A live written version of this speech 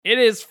It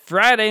is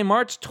Friday,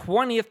 March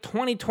 20th,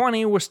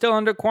 2020. We're still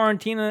under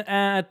quarantine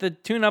at the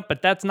tune-up,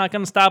 but that's not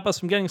going to stop us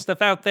from getting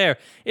stuff out there.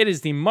 It is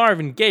the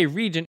Marvin Gaye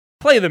Regent.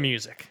 Play the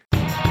music.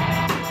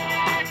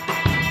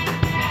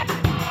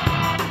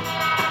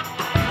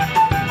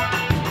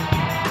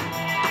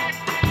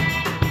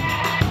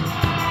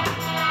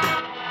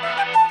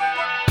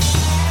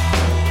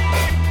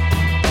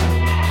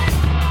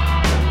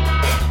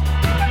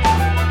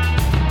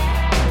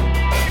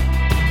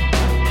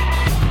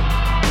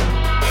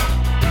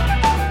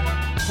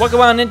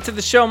 Welcome on into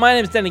the show. My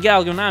name is Denny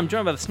Gallagher, and I'm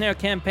joined by the Snare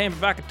Campaign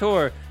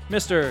Provocateur,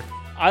 Mr.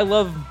 I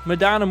love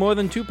Madonna more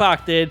than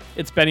Tupac did.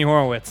 It's Benny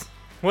Horowitz.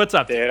 What's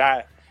up, dude?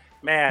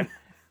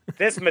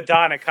 This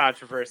Madonna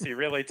controversy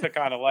really took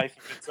on a life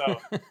of its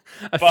own.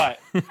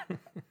 But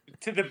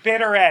to the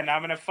bitter end,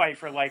 I'm going to fight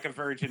for Like a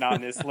Virgin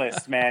on this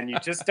list, man. You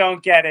just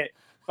don't get it.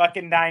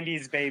 Fucking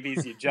 90s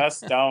babies, you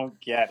just don't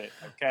get it,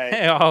 okay?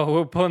 Hey,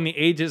 we're pulling the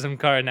ageism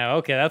card now.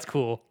 Okay, that's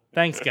cool.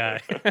 Thanks, guy.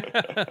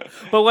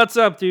 But what's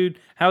up, dude?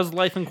 How's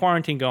life in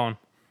quarantine going?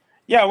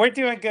 Yeah, we're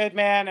doing good,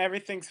 man.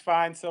 Everything's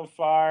fine so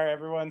far.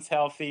 Everyone's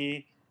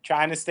healthy,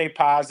 trying to stay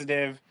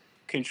positive,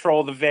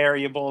 control the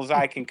variables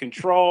I can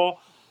control,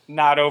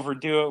 not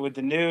overdo it with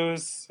the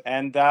news,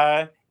 and,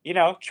 try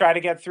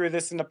to get through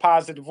this in a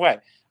positive way.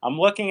 I'm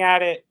looking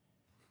at it,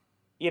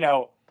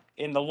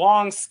 in the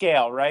long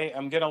scale, right?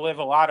 I'm going to live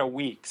a lot of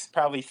weeks,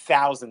 probably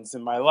thousands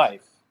in my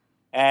life.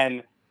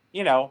 And,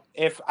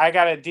 if I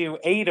got to do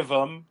 8 of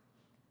them,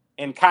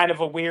 in kind of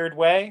a weird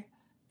way,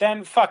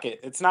 then fuck it.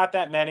 It's not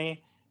that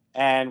many,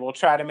 and we'll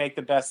try to make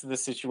the best of the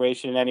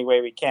situation any way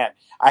we can.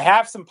 I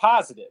have some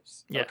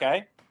positives,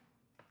 okay?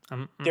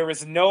 There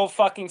was no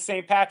fucking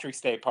St.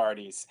 Patrick's Day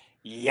parties.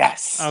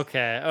 Yes.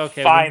 Okay.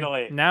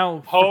 Finally.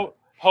 Now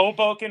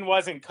Hoboken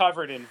wasn't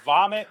covered in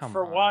vomit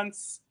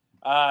once.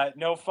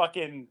 No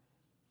fucking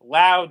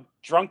loud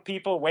drunk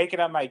people waking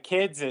up my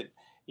kids at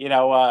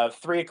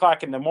 3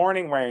 o'clock in the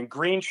morning wearing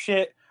green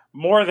shit.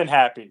 More than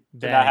happy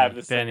to not have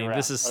this thing around.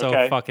 This is so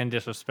fucking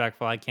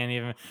disrespectful. I can't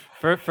even.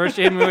 First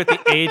you hit me with the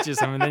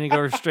ageism, and then you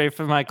go straight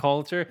for my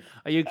culture.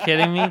 Are you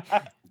kidding me?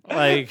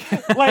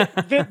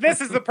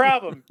 This is the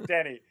problem,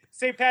 Denny.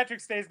 St.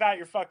 Patrick's Day is not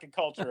your fucking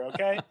culture,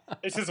 okay?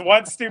 It's just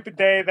one stupid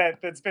day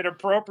that's been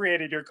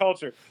appropriated your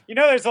culture.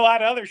 There's a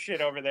lot of other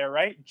shit over there,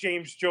 right?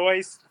 James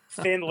Joyce,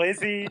 Thin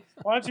Lizzy.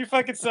 Why don't you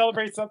fucking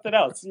celebrate something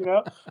else,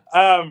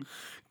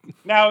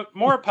 Now,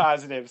 more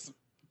positives.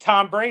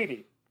 Tom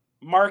Brady.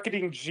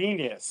 Marketing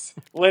genius,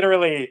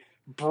 literally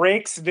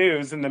breaks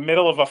news in the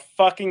middle of a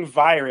fucking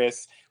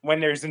virus when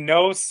there's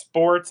no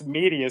sports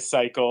media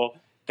cycle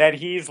that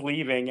he's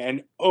leaving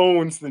and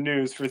owns the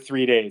news for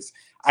 3 days.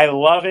 I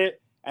love it,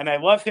 and I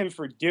love him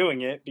for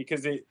doing it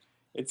because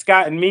it's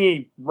gotten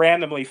me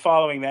randomly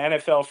following the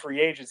NFL free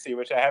agency,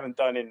 which I haven't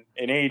done in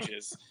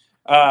ages.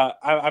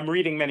 I'm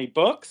reading many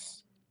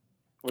books,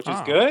 which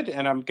is good,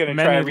 and I'm going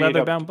to try to read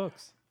leather-bound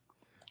books.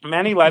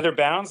 Many leather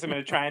bounds. I'm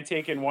going to try and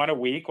take in one a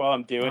week while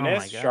I'm doing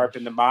this,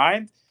 sharpen the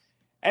mind.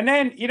 And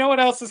then, you know what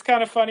else is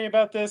kind of funny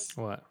about this?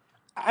 What?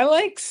 I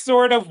like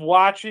sort of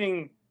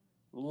watching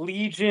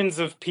legions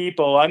of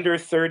people under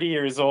 30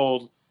 years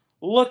old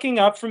looking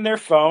up from their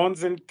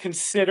phones and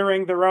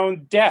considering their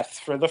own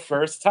death for the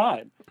first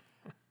time.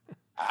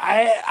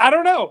 I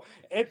don't know.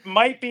 It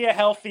might be a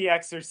healthy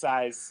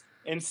exercise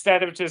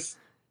instead of just,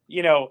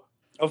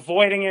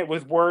 avoiding it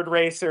with word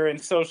racer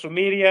and social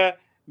media.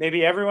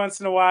 Maybe every once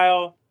in a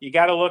while, you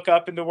got to look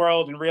up in the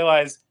world and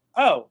realize,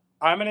 oh,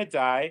 I'm going to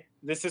die.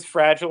 This is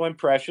fragile and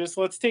precious.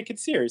 Let's take it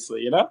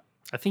seriously,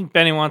 I think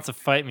Benny wants to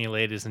fight me,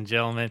 ladies and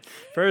gentlemen.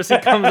 First,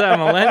 it comes out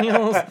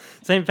millennials,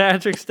 St.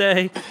 Patrick's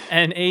Day,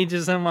 and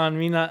ageism on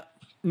me not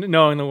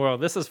knowing the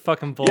world. This is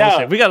fucking bullshit.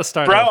 Yeah, we got to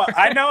start. Bro,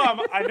 I know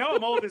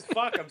I'm old as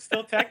fuck. I'm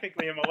still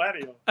technically a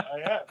millennial.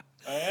 I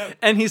am.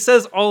 And he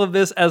says all of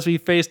this as we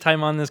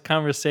FaceTime on this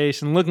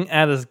conversation, looking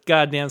at his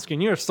goddamn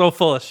screen. You are so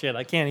full of shit.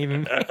 I can't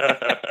even.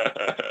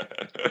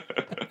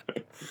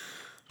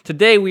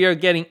 Today we are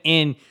getting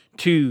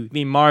into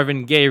the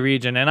Marvin Gaye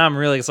region, and I'm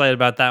really excited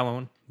about that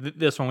one.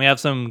 This one, we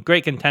have some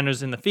great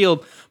contenders in the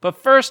field. But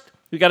first,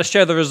 we got to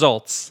share the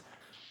results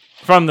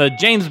from the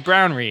James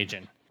Brown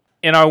region.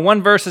 In our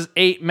 1 versus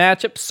 8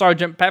 matchup,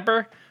 Sgt.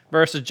 Pepper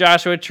versus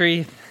Joshua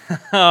Tree.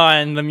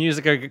 And the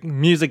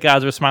music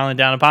gods were smiling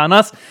down upon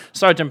us.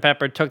 Sgt.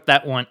 Pepper took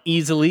that one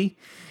easily.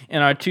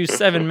 In our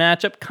 2-7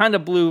 matchup, Kinda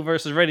Blue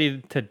versus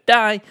Ready to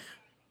Die.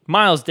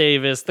 Miles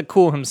Davis, the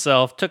cool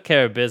himself, took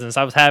care of business.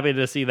 I was happy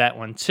to see that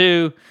one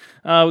too.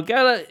 It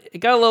got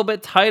a little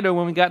bit tighter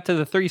when we got to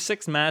the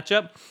 3-6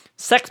 matchup.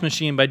 Sex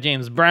Machine by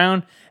James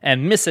Brown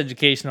and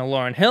Miseducation of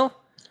Lauryn Hill.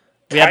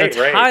 We had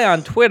a tie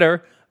on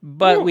Twitter,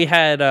 but we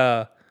had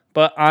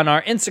but on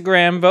our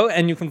Instagram vote,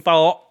 and you can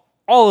follow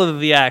all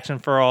of the action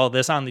for all of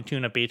this on the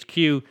Tune Up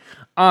HQ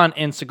on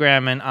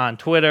Instagram and on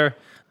Twitter.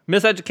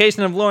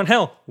 Miseducation of Lauryn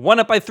Hill won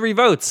it by 3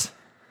 votes.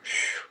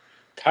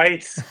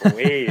 Tight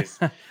squeeze.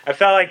 I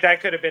felt like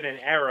that could have been an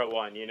era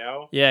one,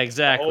 Yeah,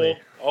 exactly.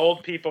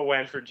 Old people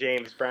went for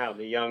James Brown.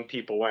 The young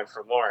people went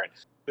for Lauryn.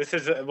 This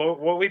is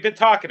what we've been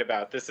talking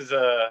about. This is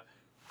a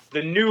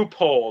the new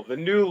poll, the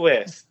new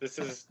list. This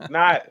is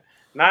not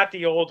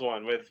the old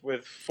one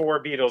with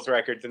 4 Beatles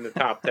records in the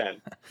top 10.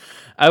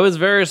 I was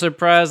very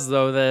surprised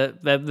though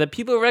that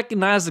people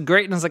recognize the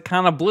greatness of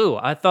Kind of Blue.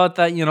 I thought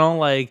that,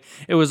 like,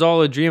 it was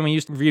all a dream. I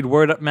used to read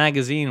Word Up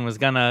magazine and was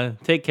gonna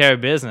take care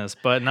of business,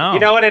 but no. You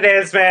know what it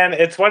is, man?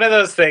 It's one of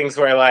those things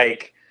where,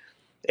 like,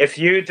 if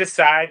you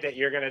decide that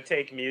you're gonna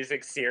take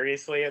music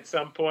seriously at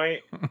some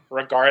point,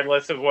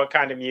 regardless of what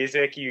kind of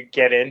music you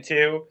get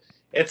into,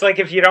 it's like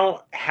if you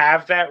don't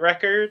have that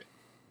record,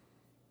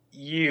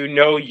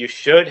 you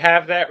should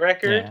have that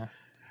record. Yeah.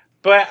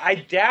 But I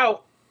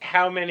doubt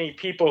how many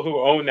people who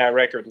own that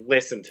record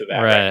listen to that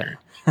record.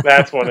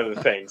 That's one of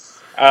the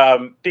things.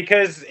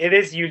 Because it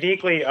is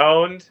uniquely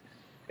owned.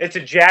 It's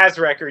a jazz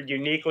record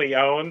uniquely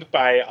owned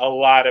by a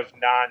lot of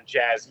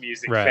non-jazz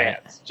music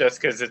fans.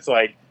 Just because it's,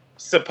 like,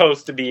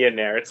 supposed to be in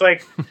there. It's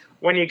like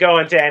when you go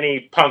into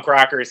any punk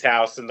rocker's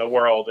house in the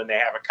world and they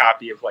have a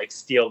copy of, like,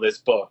 Steal This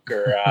Book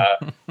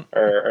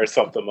or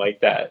something like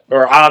that.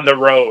 Or On the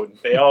Road.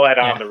 They all had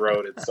On the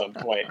Road at some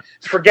point.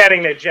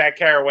 Forgetting that Jack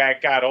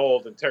Kerouac got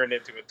old and turned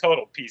into a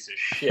total piece of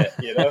shit,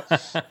 you know?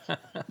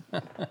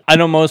 I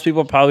know most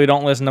people probably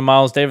don't listen to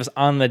Miles Davis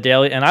on the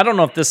daily, and I don't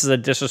know if this is a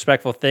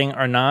disrespectful thing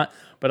or not,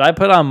 but I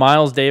put on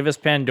Miles Davis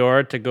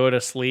Pandora to go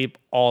to sleep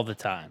all the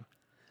time.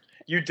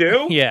 You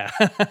do? Yeah.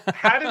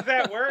 How does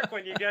that work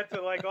when you get to,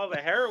 like, all the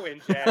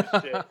heroin jazz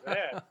shit?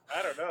 Man,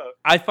 I don't know.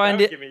 I find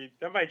that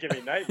might give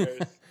me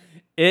nightmares.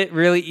 It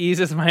really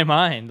eases my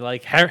mind.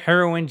 Like,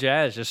 heroin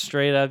jazz, just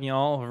straight up,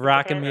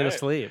 rocking me to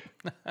sleep.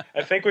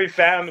 I think we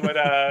found what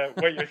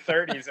your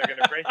 30s are going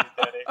to bring you,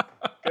 Denny.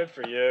 Good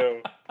for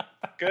you.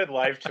 Good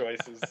life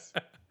choices.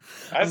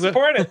 I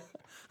support it.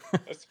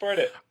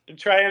 You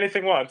try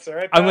anything once, all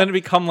right, pal? I'm going to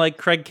become like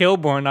Craig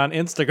Kilborn on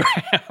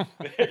Instagram.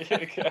 There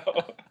you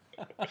go.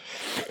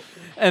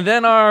 And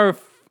then our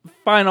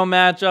final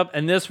matchup,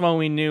 and this one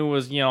we knew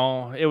was,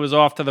 it was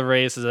off to the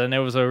races, and it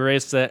was a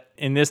race that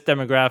in this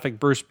demographic,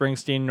 Bruce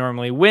Springsteen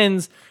normally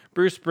wins.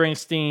 Bruce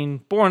Springsteen,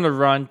 Born to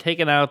Run,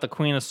 taking out the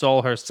Queen of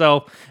Soul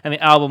herself, and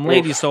the album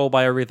Lady Soul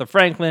by Aretha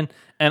Franklin.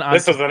 And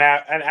this was an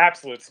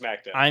absolute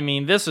smackdown.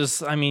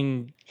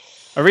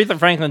 Aretha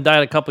Franklin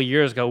died a couple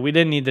years ago. We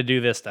didn't need to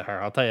do this to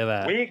her, I'll tell you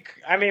that.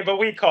 But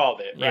we called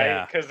it,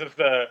 right? Because of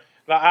the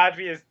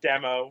obvious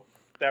demo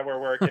that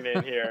we're working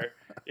in here.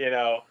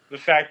 The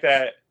fact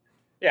that,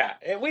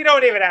 we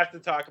don't even have to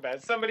talk about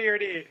it. Somebody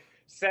already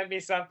sent me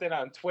something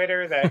on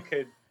Twitter that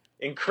could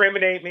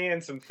incriminate me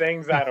in some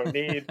things I don't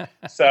need.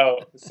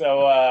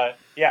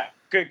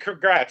 Good.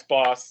 Congrats,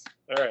 boss.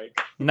 All right.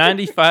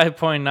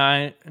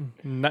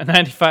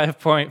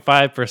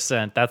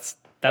 95.5%. That's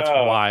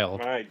wild.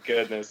 My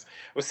goodness.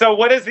 So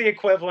what is the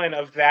equivalent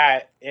of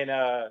that in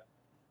a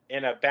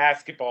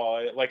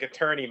basketball, like a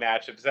tourney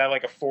matchup? Is that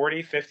like a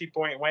 40,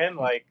 50-point win?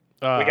 Like,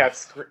 we got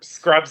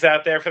scrubs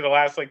out there for the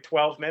last, like,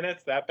 12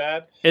 minutes? That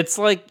bad? It's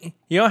like,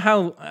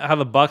 how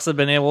the Bucks have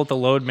been able to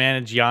load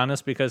manage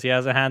Giannis because he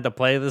hasn't had to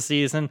play this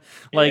season?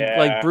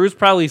 Like Bruce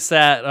probably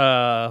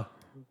sat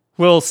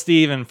Will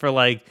Steven for,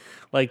 like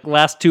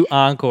last 2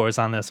 encores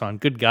on this one.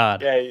 Good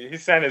God. Yeah, he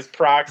sent his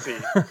proxy.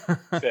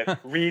 Said,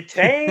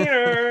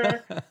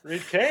 retainer.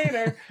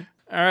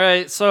 All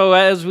right, so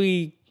as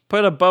we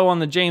put a bow on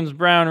the James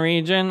Brown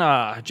region,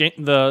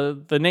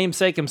 the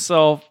namesake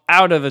himself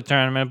out of the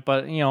tournament,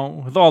 but,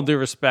 with all due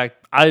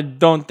respect, I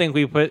don't think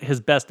we put his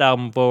best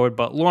album forward,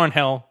 but Lauryn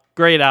Hill,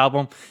 great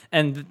album,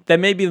 and that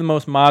may be the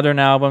most modern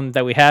album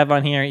that we have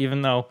on here,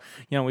 even though,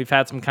 we've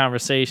had some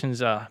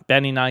conversations.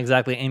 Benny, not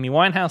exactly Amy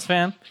Winehouse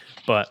fan,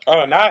 but...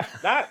 Oh, not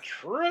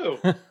true.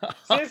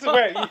 See, this is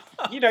where,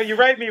 you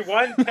write me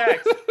one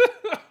text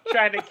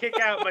trying to kick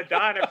out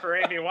Madonna for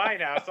Amy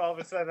Winehouse, all of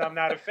a sudden I'm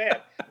not a fan.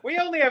 We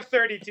only have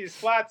 32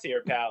 slots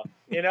here, pal,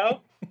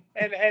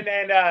 And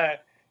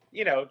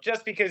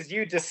just because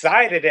you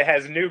decided it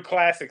has new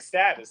classic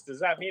status does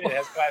not mean it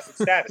has classic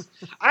status.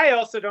 I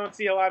also don't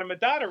see a lot of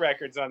Madonna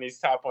records on these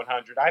top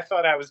 100. I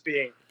thought I was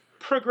being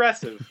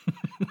progressive,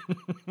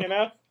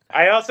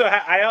 I also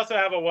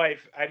have a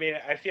wife. I mean,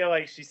 I feel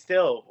like she's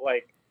still,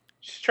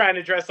 she's trying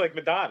to dress like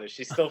Madonna.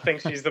 She still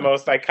thinks she's the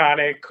most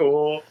iconic,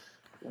 cool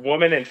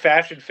woman and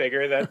fashion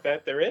figure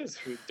that there is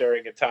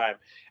during a time.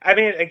 I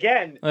mean,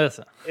 again,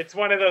 listen, it's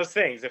one of those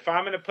things. If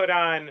I'm going to put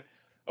on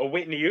a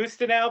Whitney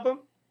Houston album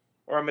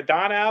or a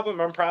Madonna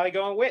album, I'm probably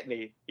going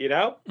Whitney,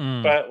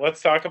 But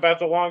let's talk about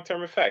the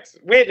long-term effects.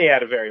 Whitney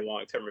had a very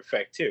long-term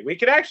effect, too. We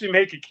could actually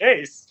make a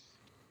case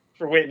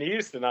for Whitney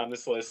Houston on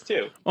this list,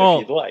 too,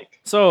 if you'd like.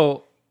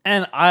 So...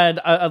 And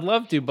I'd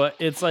love to, but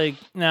it's like,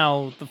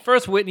 now, the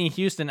first Whitney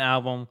Houston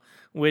album,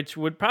 which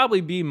would probably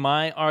be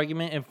my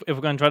argument if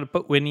we're going to try to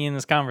put Whitney in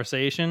this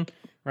conversation,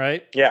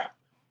 right? Yeah.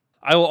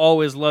 I Will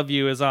Always Love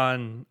You is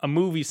on a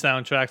movie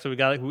soundtrack, so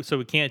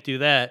we can't do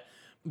that.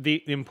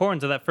 The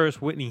importance of that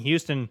first Whitney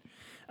Houston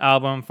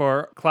album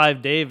for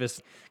Clive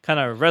Davis, kind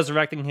of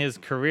resurrecting his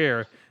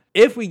career.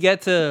 If we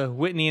get to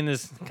Whitney in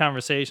this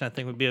conversation, I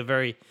think would be a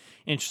very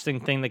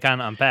interesting thing to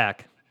kind of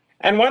unpack.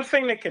 And one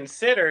thing to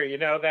consider,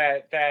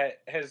 that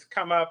has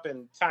come up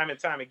and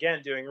time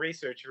again doing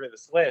research for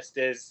this list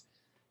is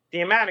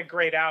the amount of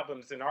great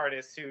albums and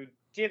artists who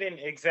didn't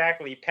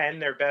exactly pen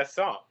their best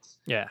songs.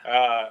 Yeah.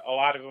 A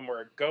lot of them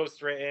were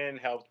ghostwritten,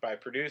 helped by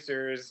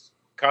producers,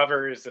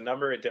 covers, a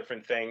number of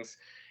different things.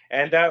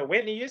 And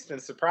Whitney Houston,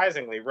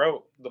 surprisingly,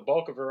 wrote the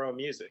bulk of her own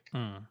music.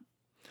 And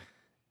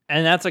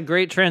that's a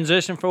great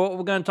transition for what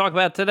we're going to talk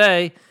about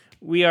today.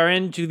 We are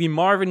into the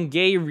Marvin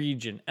Gaye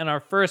region. And our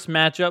first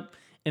matchup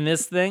in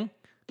this thing,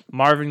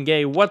 Marvin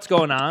Gaye, What's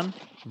Going On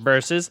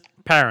versus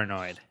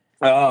Paranoid.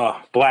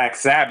 Oh, Black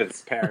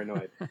Sabbath's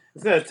Paranoid.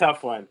 This is a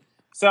tough one.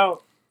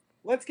 So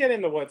let's get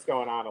into what's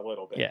going on a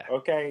little bit,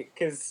 okay?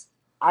 Because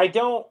I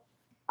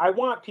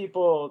want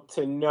people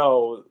to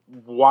know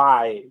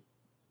why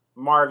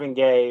Marvin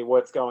Gaye,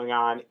 What's Going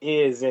On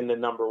is in the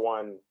number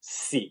one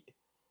seed.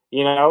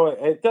 You know,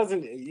 it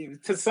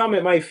doesn't, to some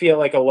it might feel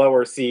like a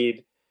lower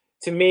seed.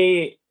 To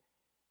me,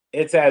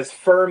 it's as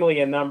firmly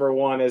a number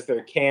one as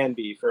there can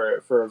be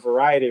for a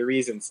variety of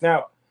reasons.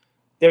 Now,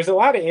 there's a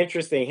lot of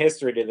interesting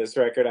history to this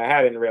record I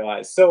hadn't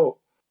realized. So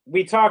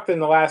we talked in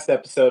the last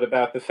episode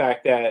about the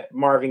fact that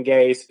Marvin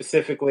Gaye,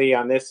 specifically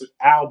on this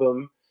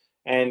album,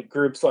 and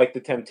groups like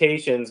the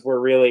Temptations were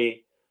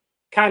really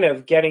kind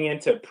of getting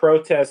into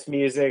protest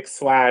music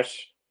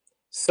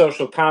 /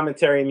 social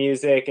commentary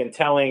music and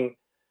telling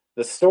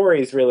the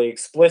stories really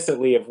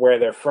explicitly of where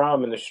they're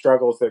from and the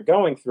struggles they're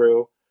going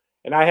through.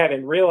 And I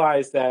hadn't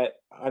realized that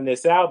on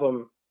this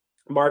album,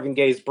 Marvin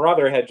Gaye's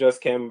brother had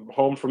just come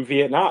home from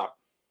Vietnam.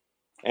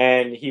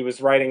 And he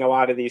was writing a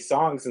lot of these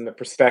songs in the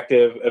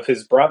perspective of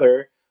his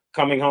brother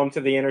coming home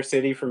to the inner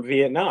city from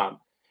Vietnam.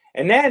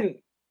 And then,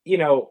 you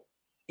know,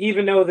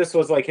 even though this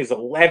was like his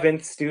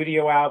 11th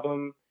studio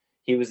album,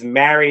 he was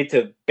married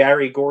to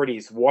Berry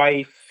Gordy's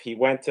wife. He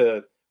went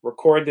to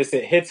record this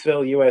at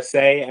Hitsville,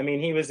 USA. I mean,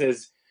 he was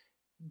as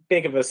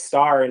big of a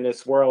star in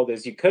this world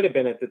as you could have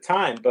been at the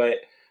time. But,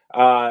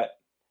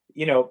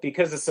 you know,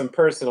 because of some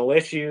personal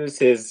issues,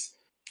 his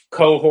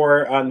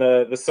cohort on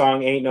the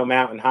song Ain't No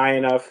Mountain High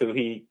Enough, who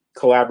he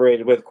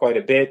collaborated with quite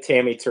a bit,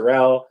 Tammy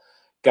Terrell,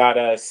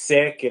 got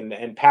sick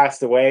and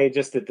passed away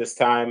just at this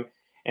time.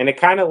 And it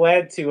kind of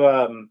led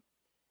to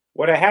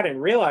what I hadn't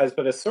realized,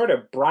 but a sort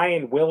of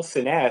Brian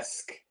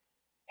Wilson-esque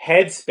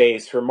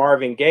headspace for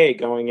Marvin Gaye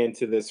going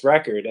into this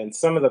record. And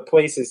some of the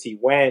places he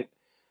went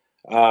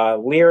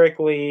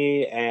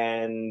lyrically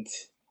and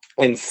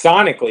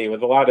sonically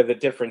with a lot of the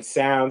different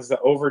sounds, the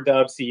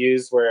overdubs he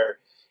used where,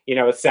 you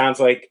know, it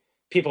sounds like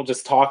people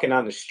just talking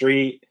on the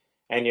street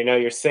and, you know,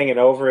 you're singing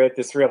over it,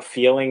 this real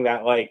feeling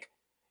that, like,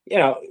 you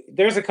know,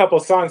 there's a couple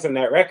songs on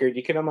that record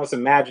you can almost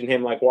imagine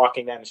him like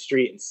walking down the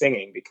street and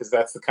singing, because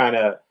that's the kind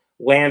of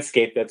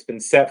landscape that's been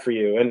set for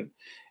you.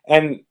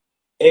 And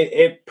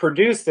it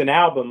produced an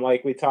album,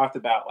 like we talked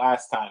about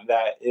last time,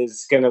 that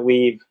is going to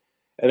leave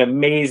an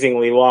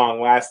amazingly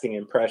long lasting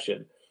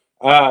impression.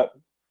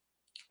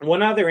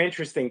 One other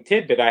interesting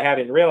tidbit I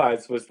hadn't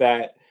realized was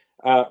that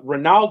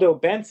Ronaldo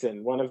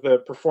Benson, one of the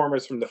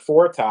performers from the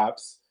Four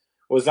Tops,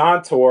 was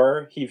on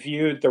tour. He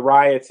viewed the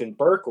riots in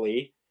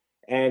Berkeley,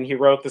 and he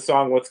wrote the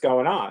song What's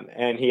Going On.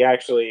 And he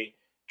actually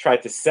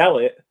tried to sell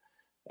it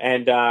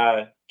and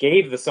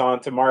gave the song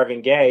to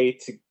Marvin Gaye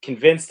to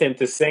convince him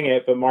to sing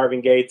it, but Marvin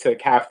Gaye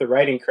took half the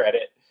writing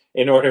credit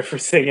in order for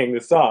singing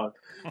the song.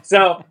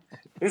 So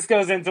this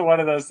goes into one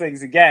of those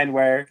things again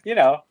where, you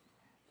know,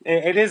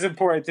 it is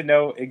important to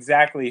know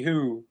exactly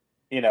who,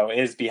 you know,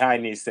 is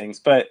behind these things.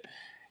 But,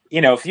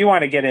 you know, if you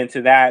want to get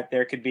into that,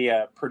 there could be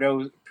a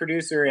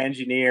producer,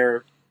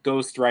 engineer,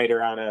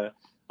 ghostwriter on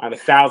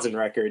 1,000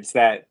 records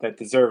that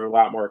deserve a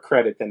lot more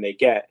credit than they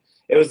get.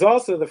 It was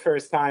also the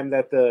first time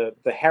that the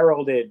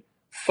heralded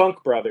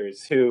Funk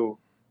Brothers, who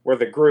were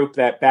the group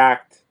that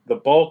backed the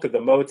bulk of the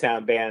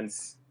Motown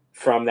bands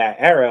from that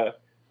era,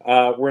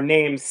 were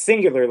named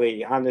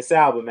singularly on this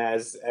album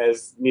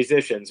as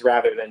musicians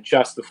rather than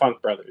just the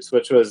Funk Brothers,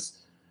 which was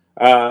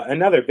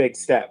another big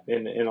step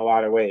in a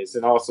lot of ways,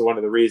 and also one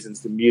of the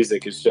reasons the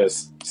music is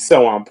just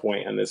so on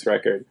point on this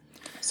record.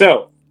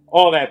 So,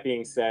 all that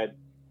being said,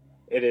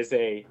 it is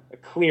a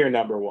clear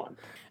number one.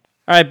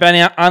 All right,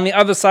 Benny, on the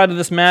other side of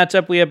this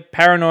matchup, we have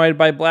Paranoid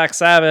by Black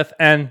Sabbath,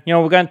 and, you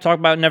know, we're going to talk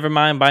about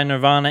Nevermind by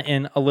Nirvana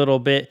in a little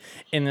bit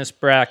in this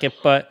bracket,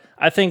 but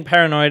I think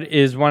Paranoid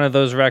is one of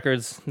those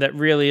records that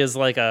really is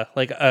like a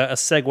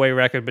segue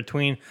record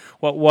between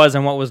what was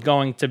and what was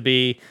going to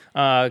be.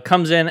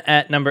 Comes in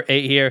at number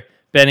 8 here.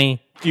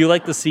 Benny, do you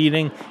like the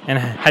seating, and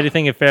how do you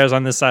think it fares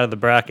on this side of the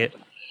bracket?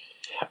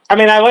 I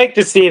mean, I like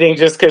the seating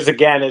just because,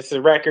 again, it's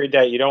a record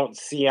that you don't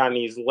see on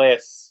these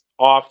lists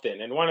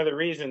often. And one of the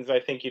reasons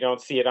I think you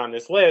don't see it on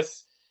this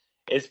list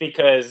is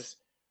because,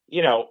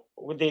 you know,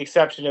 with the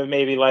exception of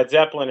maybe Led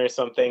Zeppelin or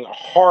something,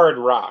 hard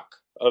rock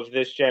of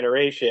this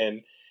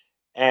generation,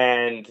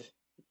 and,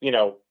 you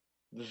know,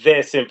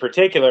 this in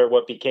particular,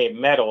 what became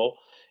metal,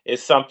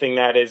 is something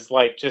that is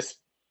like just,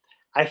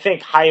 I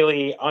think,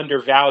 highly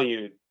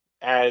undervalued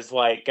as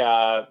like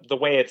the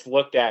way it's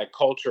looked at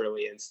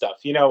culturally and stuff,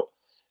 you know.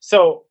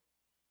 So,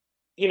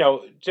 you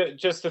know,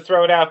 just to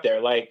throw it out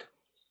there, like,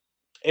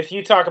 if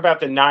you talk about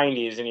the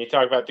 90s and you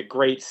talk about the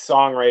great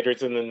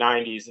songwriters in the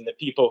 90s and the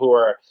people who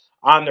are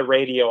on the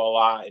radio a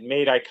lot and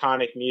made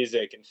iconic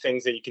music and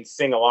things that you can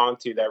sing along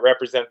to that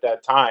represent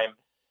that time,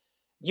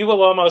 you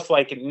will almost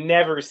like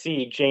never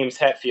see James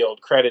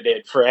Hetfield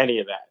credited for any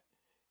of that,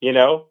 you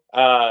know?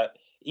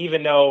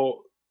 Even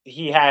though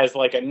he has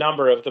like a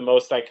number of the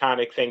most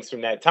iconic things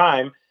from that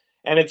time.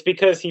 And it's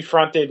because he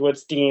fronted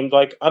what's deemed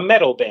like a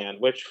metal band,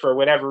 which for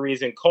whatever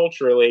reason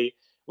culturally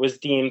was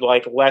deemed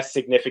like less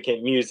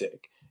significant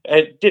music.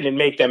 It didn't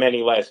make them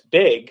any less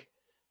big,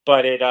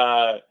 but it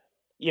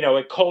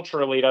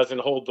culturally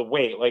doesn't hold the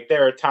weight. Like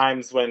there are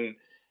times when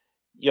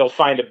you'll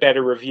find a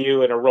better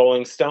review in a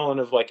Rolling Stone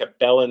of like a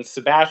Bell and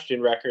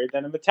Sebastian record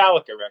than a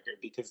Metallica record,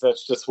 because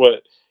that's just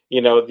what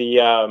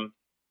the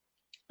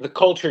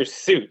culture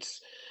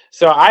suits.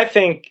 So I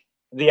think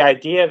the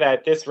idea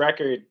that this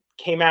record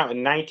came out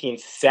in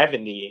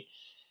 1970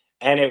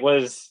 and it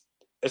was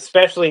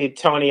especially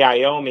Tony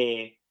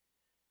Iommi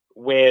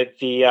with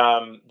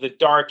the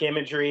dark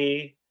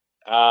imagery,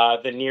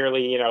 the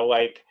nearly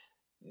like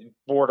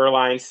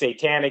borderline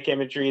satanic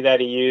imagery that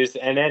he used,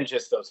 and then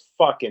just those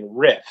fucking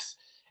riffs.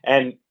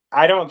 And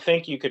I don't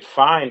think you could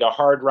find a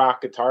hard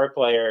rock guitar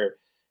player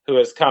who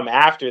has come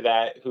after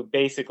that who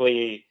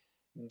basically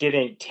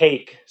didn't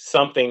take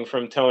something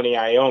from Tony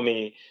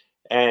Iommi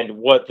and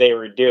what they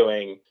were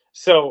doing.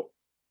 So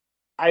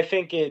I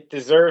think it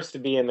deserves to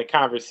be in the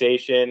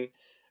conversation.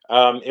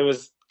 It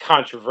was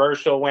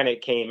controversial when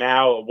it came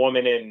out. A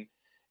woman in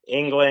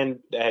England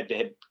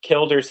had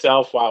killed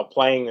herself while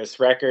playing this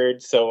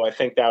record. So I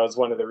think that was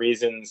one of the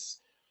reasons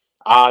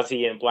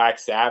Ozzy and Black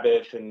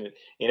Sabbath, and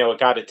it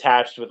got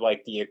attached with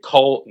like the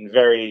occult and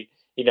very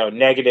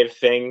negative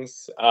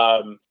things.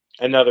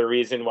 Another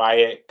reason why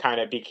it kind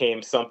of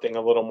became something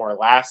a little more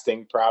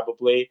lasting,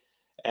 probably.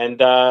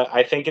 And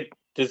I think it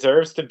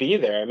deserves to be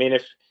there. I mean,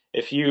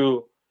 if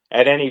you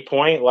at any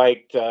point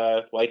like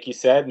you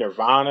said,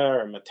 Nirvana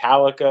or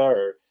Metallica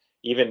or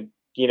even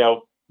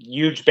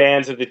huge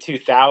bands of the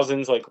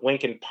 2000s like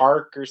Linkin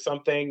Park or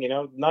something,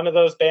 none of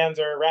those bands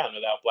are around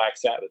without Black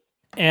Sabbath.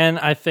 And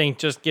I think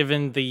just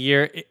given the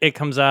year it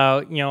comes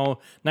out,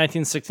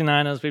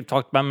 1969, as we've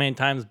talked about many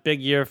times,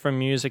 big year for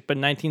music, but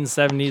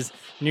 1970s,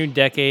 new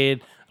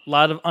decade, a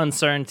lot of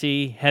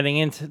uncertainty heading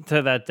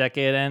into that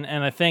decade.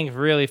 And I think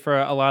really for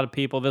a lot of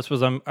people, this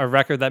was a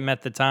record that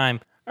met the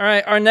time. All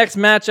right, our next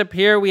matchup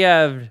here, we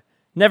have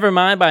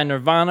Nevermind by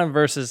Nirvana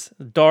versus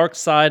Dark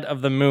Side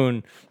of the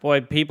Moon.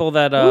 Boy, people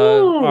that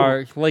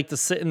are like to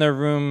sit in their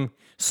room,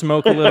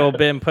 smoke a little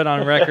bit, and put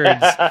on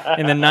records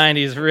in the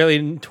 90s,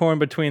 really torn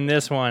between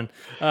this one.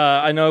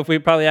 I know if we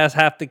probably asked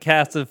half the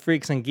cast of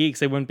Freaks and Geeks,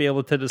 they wouldn't be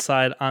able to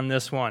decide on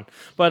this one.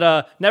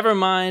 But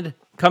Nevermind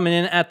coming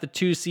in at the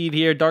 2 seed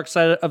here, Dark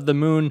Side of the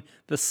Moon,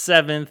 the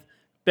 7th.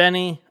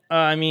 Benny,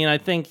 I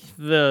think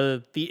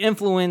the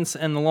influence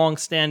and the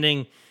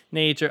long-standing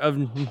nature of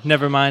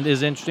Nevermind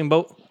is interesting,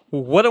 but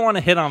what I want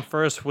to hit on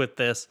first with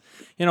this,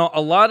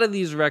 a lot of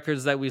these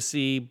records that we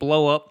see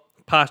blow up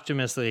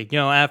posthumously,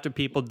 after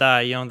people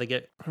die, they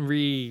get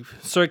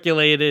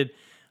recirculated.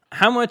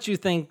 How much you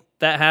think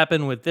that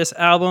happened with this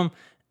album?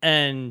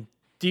 And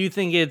do you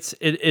think it's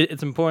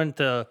important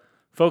to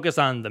focus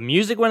on the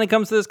music when it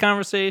comes to this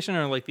conversation,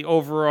 or like the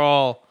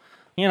overall,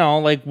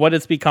 like what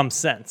it's become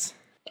since?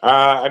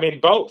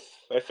 Both.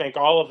 I think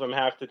all of them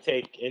have to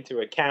take into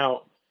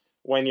account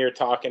when you're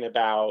talking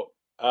about,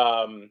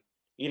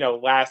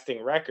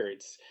 lasting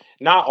records.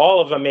 Not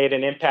all of them made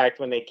an impact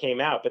when they came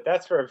out, but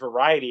that's for a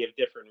variety of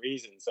different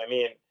reasons.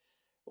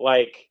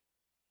 Like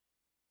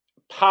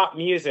pop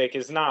music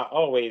is not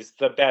always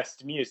the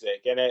best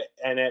music, and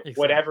Exactly.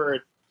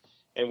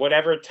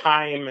 whatever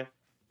time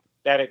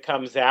that it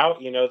comes out,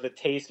 the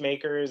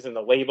tastemakers and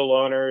the label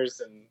owners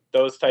and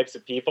those types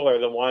of people are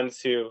the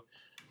ones who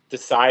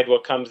decide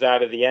what comes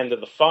out of the end of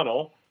the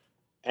funnel.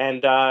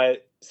 And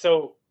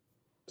so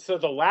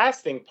the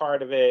lasting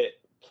part of it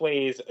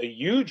plays a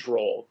huge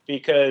role,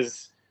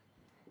 because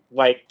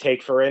like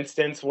take for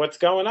instance What's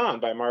Going On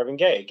by Marvin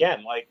Gaye.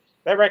 Again, like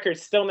that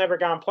record's still never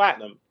gone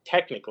platinum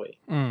technically.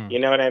 You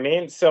know what I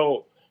mean?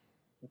 So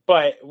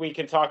but we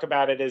can talk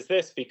about it as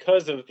this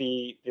because of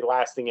the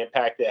lasting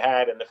impact it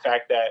had and the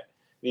fact that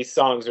these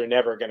songs are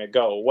never going to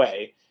go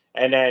away.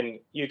 And then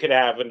you could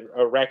have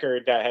a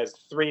record that has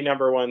 3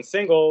 number 1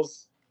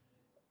 singles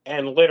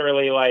and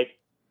literally like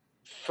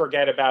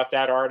forget about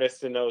that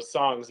artist and those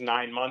songs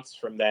 9 months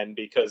from then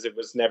because it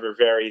was never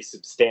very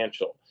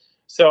substantial.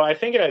 So I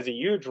think it has a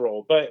huge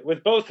role. But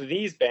with both of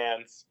these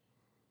bands,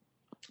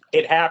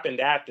 it happened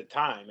at the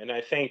time. And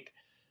I think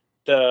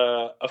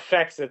the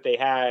effects that they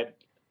had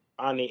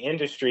on the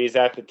industries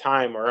at the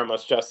time were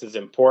almost just as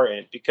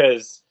important,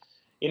 because,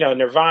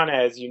 Nirvana,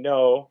 as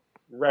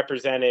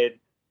represented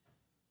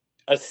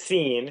a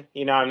scene.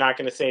 I'm not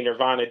going to say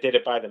Nirvana did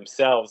it by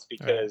themselves,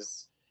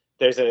 because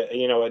there's a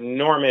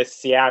enormous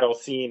Seattle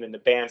scene, and the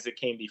bands that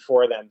came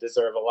before them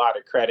deserve a lot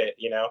of credit.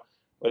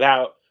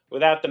 Without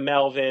the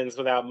Melvins,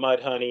 without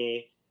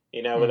Mudhoney,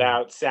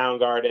 without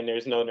Soundgarden,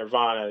 there's no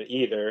Nirvana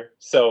either.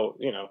 So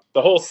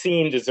the whole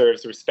scene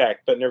deserves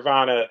respect. But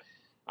Nirvana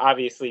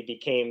obviously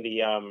became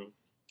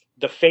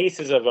the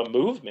faces of a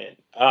movement,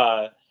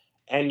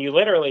 and you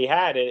literally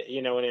had it,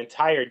 an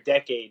entire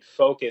decade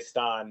focused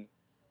on,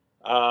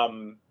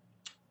 um,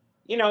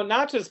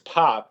 not just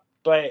pop,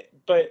 but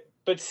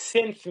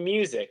synth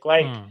music.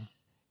 Like, Hmm.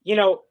 you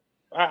know,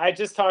 I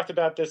just talked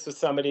about this with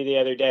somebody the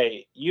other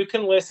day. You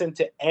can listen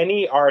to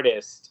any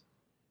artist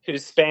who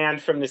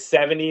spanned from the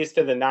 70s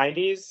to the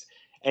 90s,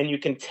 and you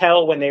can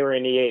tell when they were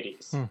in the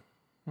 80s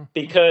Hmm.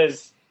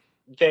 because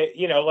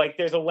like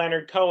there's a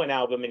Leonard Cohen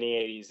album in the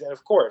 80s, and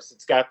of course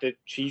it's got the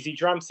cheesy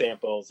drum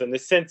samples and the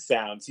synth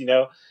sounds.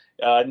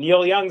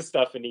 Neil Young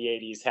stuff in the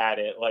 80s had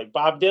it, like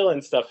Bob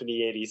Dylan stuff in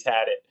the 80s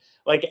had it.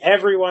 Like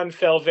everyone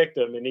fell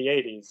victim in the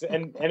 80s,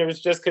 and it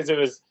was just because it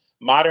was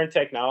modern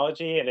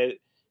technology and it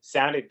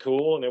sounded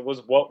cool and it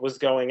was what was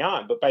going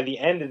on. But by the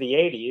end of the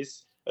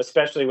 80s,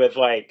 especially with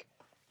like,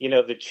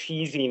 the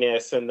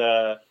cheesiness and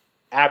the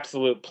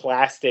absolute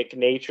plastic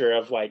nature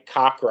of like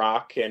cock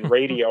rock and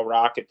radio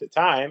rock at the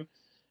time,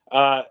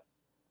 uh,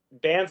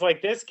 bands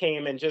like this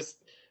came and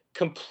just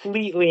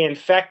completely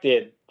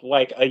infected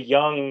like a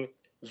young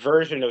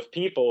version of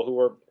people who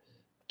were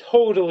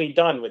totally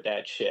done with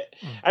that shit.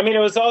 Hmm. I mean, it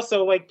was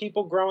also like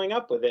people growing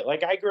up with it.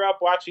 Like I grew up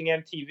watching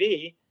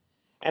MTV,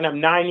 and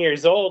I'm 9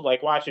 years old,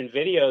 like watching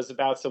videos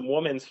about some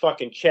woman's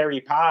fucking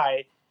cherry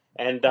pie,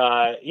 and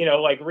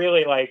like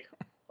really like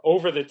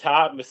over the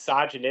top,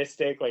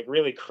 misogynistic, like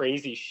really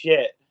crazy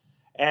shit.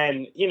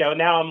 And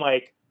now I'm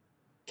like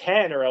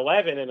 10 or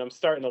 11, and I'm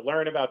starting to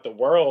learn about the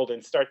world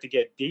and start to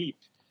get deep.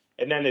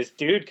 And then this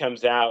dude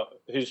comes out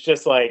who's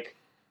just like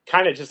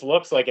kind of just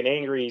looks like an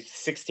angry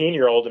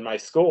 16-year-old in my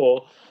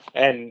school,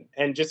 and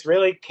just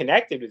really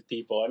connected with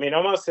people. I mean,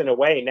 almost in a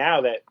way now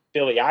that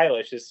Billie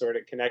Eilish is sort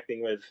of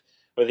connecting with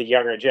a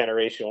younger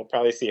generation. We'll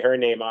probably see her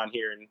name on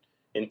here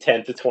in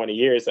 10 to 20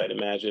 years, I'd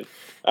imagine.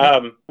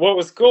 What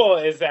was cool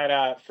is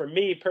that for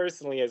me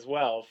personally as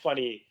well,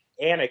 funny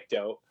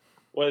anecdote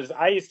was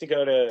I used to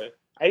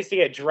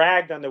get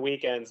dragged on the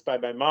weekends by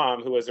my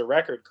mom, who was a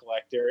record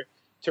collector,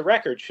 to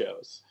record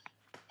shows,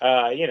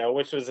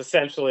 which was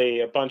essentially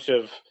a bunch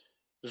of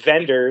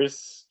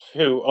vendors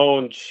who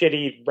owned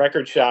shitty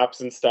record shops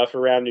and stuff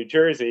around New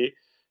Jersey,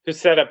 who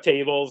set up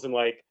tables in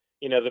like,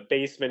 the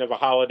basement of a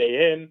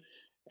Holiday Inn.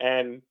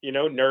 And,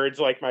 nerds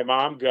like my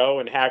mom go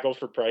and haggle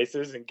for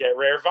prices and get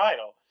rare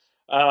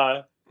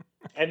vinyl.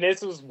 And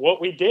this was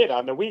what we did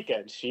on the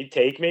weekends. She'd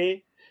take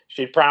me,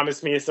 she'd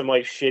promise me some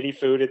like shitty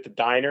food at the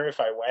diner if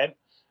I went.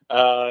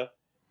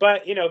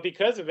 But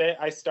because of it,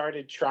 I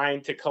started trying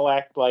to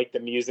collect like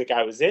the music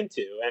I was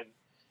into, and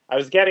I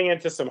was getting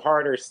into some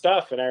harder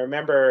stuff. And I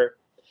remember,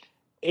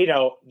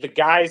 the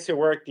guys who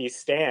worked these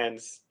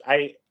stands,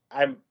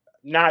 I'm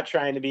not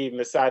trying to be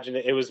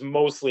misogynist. It was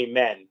mostly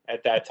men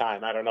at that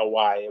time. I don't know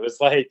why. It was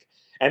like,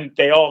 and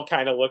they all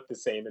kind of looked the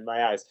same in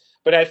my eyes.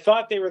 But I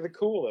thought they were the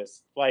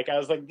coolest. Like I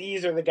was like,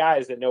 these are the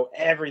guys that know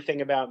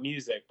everything about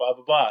music, blah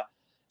blah blah.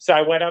 So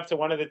I went up to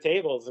one of the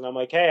tables and I'm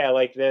like, hey, I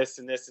like this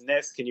and this and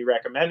this. Can you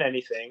recommend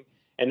anything?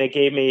 And they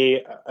gave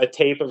me a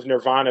tape of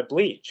Nirvana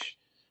Bleach.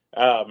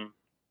 Um,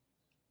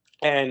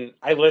 and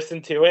I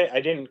listened to it. I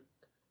didn't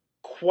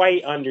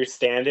quite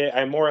understand it.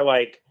 I more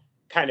like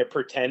kind of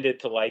pretended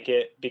to like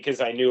it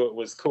because I knew it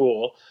was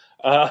cool,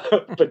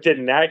 but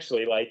didn't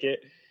actually like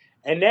it.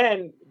 And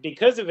then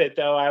because of it,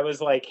 though, I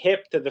was like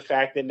hip to the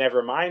fact that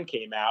Nevermind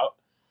came out,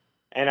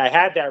 and I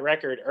had that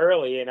record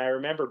early. And I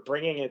remember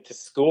bringing it to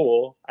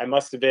school. I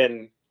must have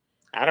been,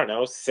 I don't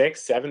know,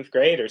 sixth, seventh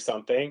grade or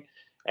something.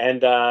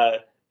 And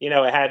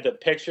it had the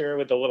picture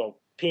with the little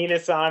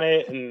penis on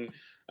it, and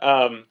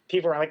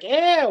people were like,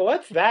 "Yeah,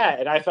 what's that?"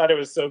 And I thought it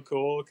was so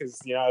cool because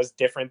I was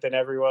different than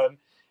everyone.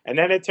 And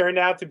then it turned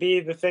out to be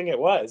the thing it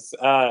was.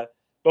 But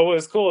what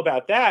was cool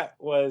about that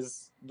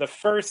was the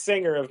first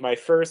singer of my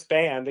first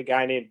band, a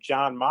guy named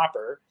John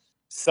Mopper,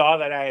 saw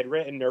that I had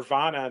written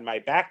Nirvana on my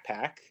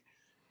backpack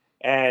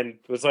and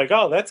was like,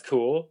 "Oh, that's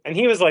cool." And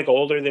he was like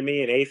older than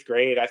me in eighth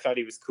grade. I thought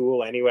he was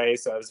cool anyway,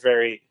 so I was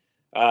very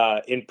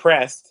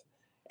impressed.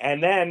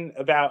 And then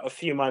about a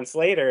few months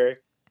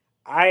later,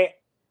 I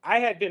I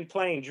had been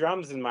playing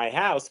drums in my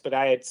house, but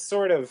I had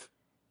sort of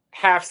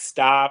half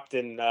stopped,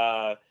 and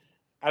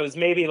I was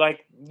maybe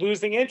like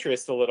losing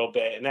interest a little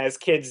bit. And as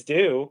kids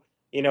do,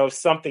 if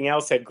something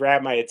else had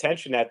grabbed my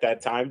attention at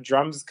that time,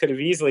 drums could have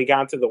easily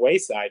gone to the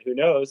wayside. Who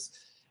knows?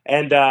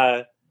 And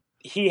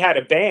he had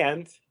a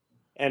band,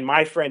 and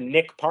my friend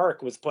Nick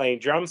Park was playing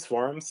drums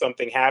for him.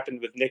 Something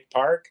happened with Nick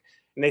Park,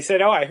 and they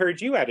said, "Oh, I heard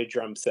you had a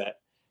drum set."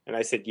 And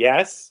I said,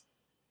 "Yes."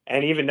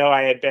 And even though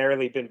I had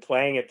barely been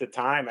playing at the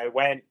time, I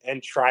went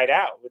and tried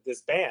out with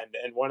this band.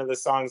 And one of the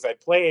songs I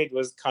played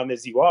was Come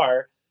As You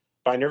Are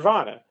by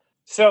Nirvana.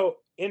 So,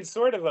 in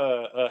sort of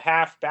a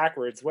half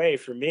backwards way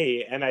for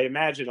me, and I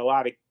imagine a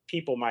lot of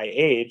people my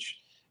age,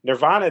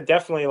 Nirvana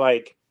definitely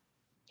like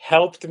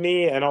helped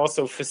me and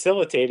also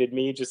facilitated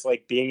me just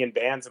like being in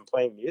bands and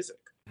playing music.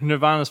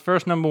 Nirvana's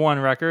first number one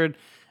record,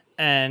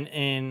 and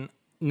in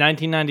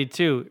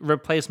 1992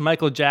 replaced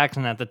Michael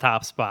Jackson at the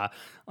top spot.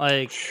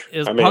 Like,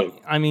 the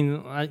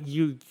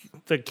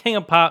king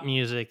of pop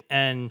music,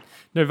 and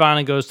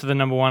Nirvana goes to the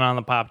number one on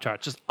the pop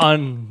chart. Just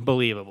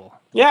unbelievable.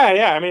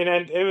 Yeah. I mean,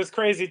 and it was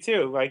crazy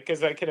too, like,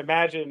 because I could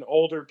imagine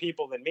older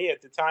people than me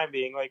at the time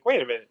being like,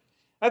 "Wait a minute,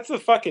 that's the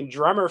fucking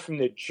drummer from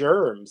the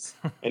Germs,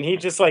 and he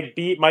just like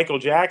beat Michael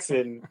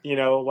Jackson,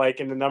 like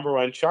in the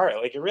 #1 chart."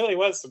 Like, it really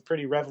was some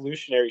pretty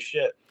revolutionary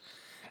shit.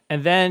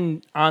 And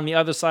then on the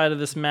other side of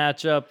this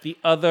matchup, the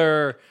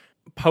other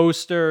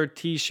poster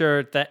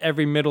T-shirt that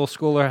every middle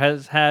schooler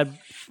has had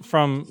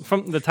from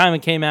the time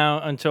it came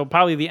out until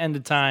probably the end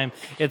of time,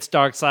 it's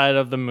Dark Side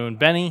of the Moon.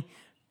 Benny,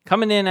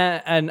 coming in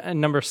at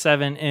number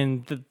 7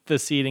 in the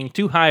seating,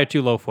 too high or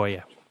too low for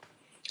you?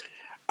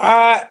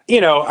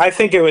 I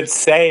think it would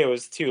say it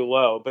was too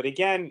low, but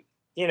again,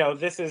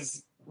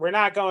 we're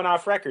not going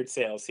off record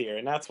sales here,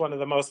 and that's one of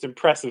the most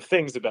impressive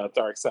things about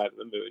Dark Side of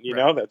the Moon.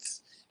 Right.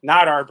 That's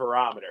not our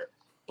barometer.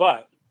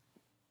 But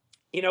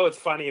what's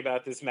funny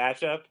about this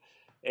matchup?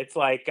 It's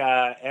like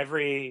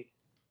every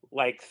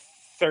like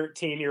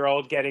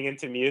 13-year-old getting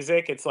into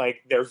music, it's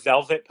like their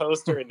Velvet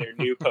poster and their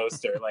new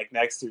poster like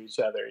next to each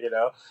other,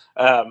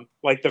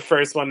 like the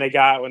first one they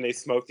got when they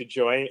smoked a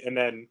joint, and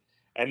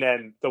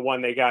then the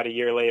one they got a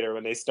year later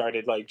when they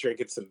started like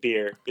drinking some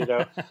beer.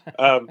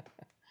 um,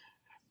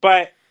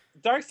 but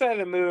Dark Side of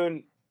the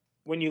Moon,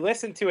 when you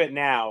listen to it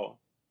now,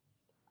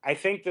 I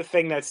think the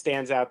thing that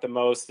stands out the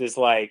most is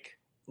like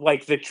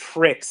the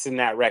tricks in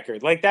that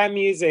record. Like, that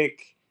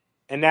music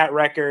and that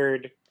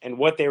record and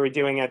what they were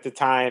doing at the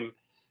time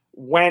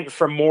went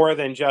for more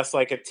than just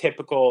like a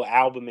typical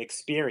album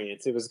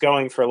experience. It was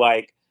going for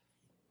like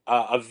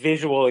a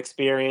visual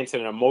experience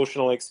and an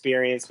emotional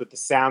experience with the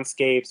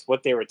soundscapes,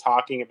 what they were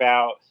talking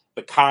about,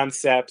 the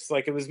concepts.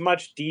 Like, it was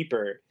much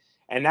deeper.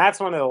 And that's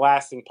one of the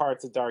lasting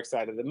parts of Dark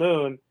Side of the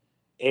Moon,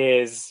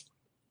 is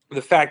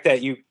the fact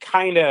that you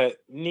kind of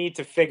need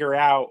to figure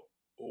out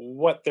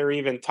what they're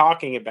even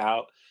talking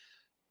about.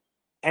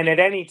 And at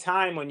any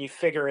time when you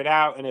figure it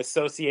out and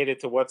associate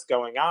it to what's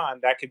going on,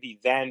 that could be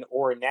then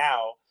or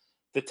now,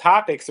 the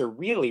topics are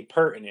really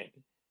pertinent,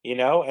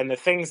 and the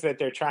things that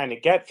they're trying to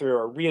get through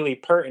are really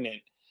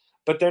pertinent,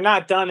 but they're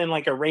not done in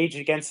like a Rage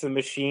Against the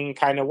Machine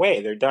kind of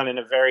way. They're done in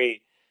a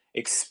very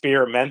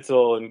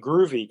experimental and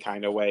groovy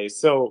kind of way.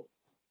 So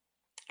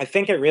I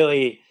think it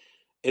really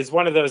is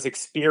one of those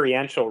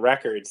experiential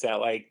records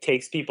that like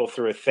takes people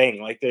through a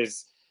thing. Like,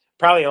 there's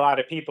probably a lot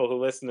of people who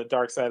listen to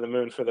Dark Side of the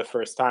Moon for the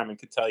first time and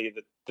could tell you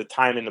the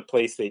time and the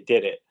place they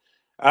did it.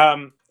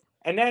 Um,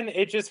 and then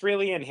it just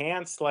really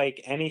enhanced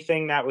like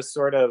anything that was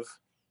sort of,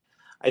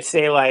 I'd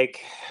say,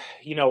 like,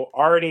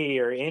 arty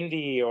or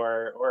indie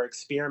or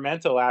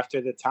experimental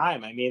after the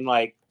time. I mean,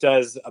 like,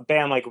 does a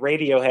band like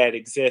Radiohead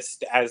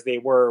exist as they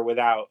were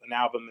without an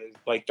album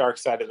like Dark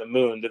Side of the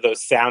Moon? Do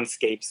those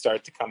soundscapes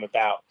start to come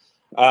about?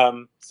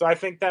 So I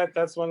think that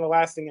that's one of the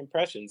lasting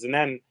impressions. And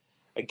then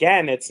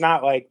again, it's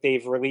not like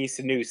they've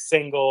released new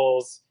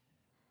singles.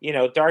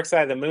 Dark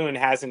Side of the Moon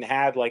hasn't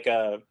had like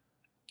a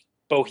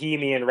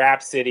Bohemian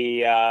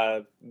Rhapsody,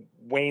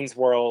 Wayne's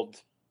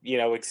World,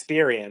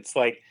 experience.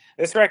 Like,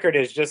 this record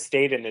has just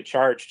stayed in the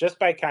charts just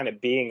by kind of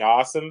being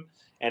awesome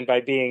and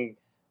by being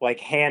like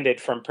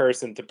handed from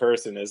person to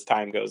person as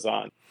time goes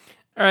on.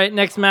 All right,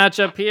 next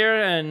matchup here,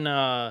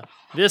 and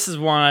this is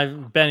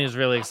one Benny's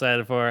really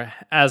excited for,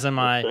 as am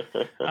I.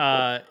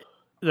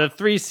 The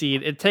 3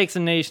 seed, It Takes a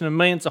Nation of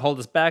Millions to Hold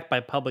Us Back by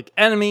Public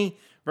Enemy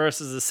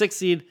versus the 6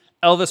 seed,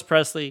 Elvis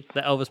Presley,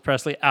 the Elvis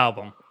Presley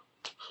album.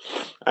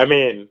 I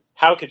mean,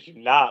 how could you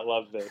not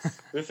love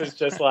this? This is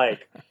just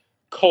like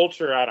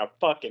culture on a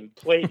fucking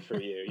plate for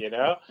you.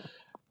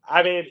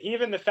 I mean,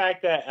 even the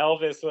fact that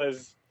Elvis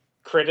was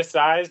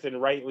criticized,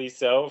 and rightly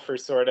so, for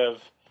sort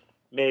of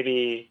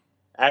maybe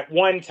at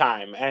one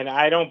time, and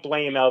I don't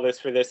blame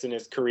Elvis for this in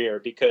his career,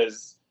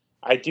 because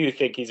I do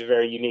think he's a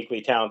very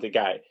uniquely talented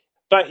guy.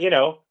 But,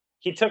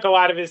 he took a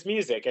lot of his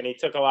music and he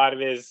took a lot of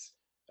his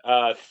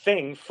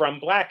thing from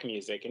black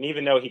music. And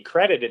even though he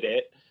credited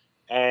it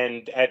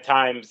and at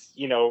times,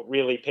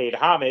 really paid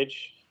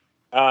homage,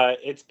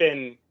 it's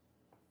been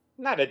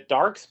not a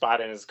dark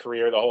spot in his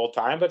career the whole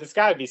time, but it's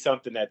got to be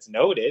something that's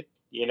noted.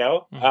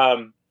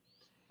 And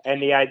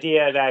the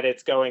idea that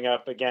it's going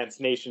up against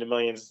Nation of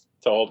Millions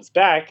to Hold Us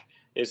Back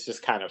is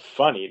just kind of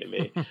funny to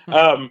me.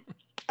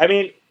 I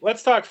mean,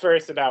 let's talk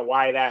first about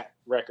why that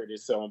record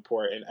is so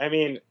important. I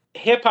mean,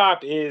 hip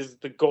hop is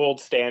the gold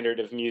standard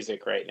of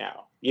music right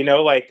now.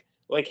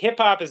 Like hip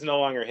hop is no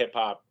longer hip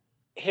hop.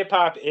 Hip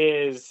hop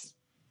is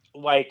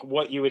like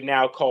what you would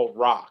now call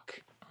rock,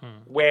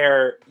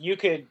 where you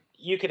could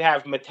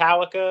have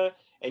Metallica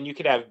and you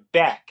could have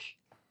Beck,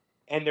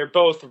 and they're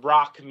both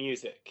rock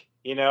music.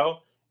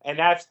 And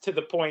that's to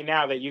the point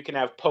now that you can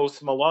have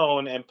Post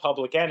Malone and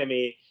Public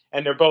Enemy,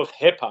 and they're both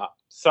hip hop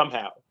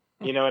somehow.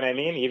 You know what I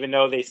mean? Even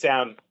though they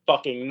sound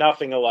fucking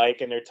nothing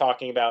alike and they're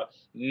talking about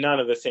none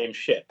of the same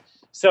shit.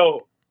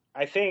 So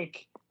I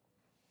think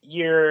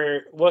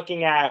you're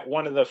looking at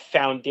one of the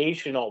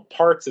foundational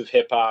parts of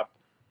hip hop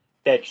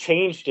that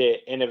changed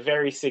it in a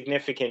very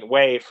significant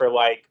way for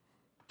like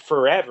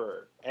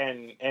forever,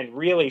 and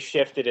really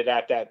shifted it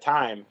at that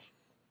time.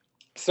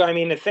 So I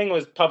mean, the thing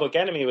was, Public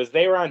Enemy was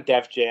they were on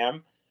Def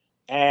Jam,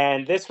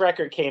 And this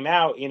record came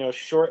out,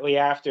 shortly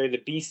after the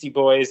Beastie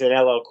Boys and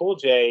LL Cool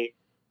J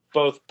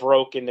both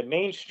broke in the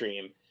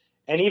mainstream.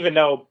 And even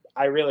though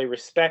I really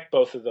respect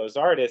both of those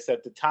artists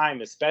at the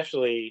time,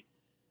 especially,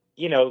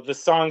 the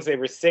songs they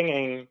were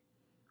singing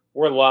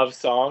were love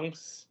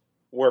songs,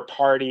 were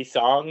party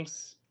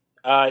songs.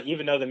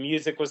 Even though the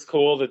music was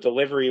cool, the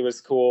delivery was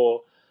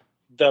cool,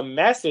 the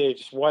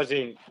message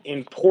wasn't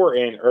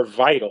important or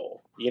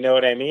vital. You know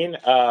what I mean?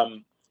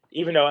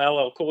 Even though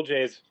LL Cool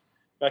J is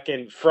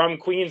fucking from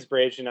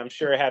Queensbridge, and I'm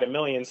sure had a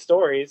million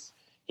stories,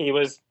 he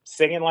was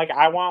singing like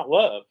 "I Want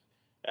Love,"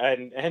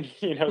 and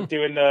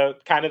doing the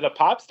kind of the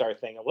pop star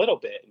thing a little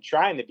bit and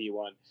trying to be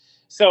one.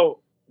 So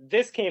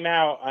this came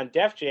out on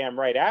Def Jam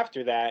right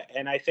after that,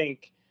 and I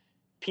think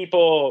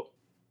people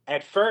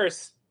at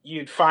first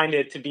you'd find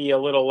it to be a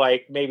little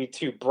like maybe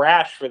too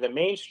brash for the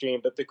mainstream.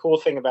 But the cool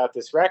thing about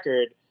this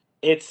record,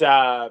 it's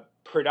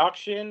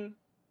production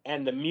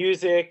and the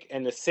music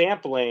and the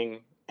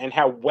sampling and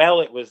how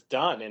well it was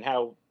done and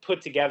how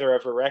put together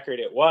of a record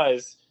it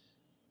was.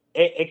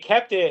 It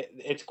kept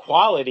its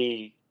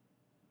quality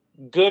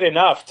good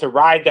enough to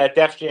ride that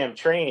Def Jam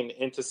train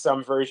into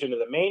some version of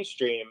the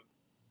mainstream.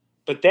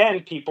 But then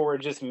people were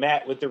just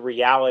met with the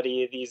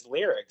reality of these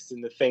lyrics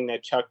and the thing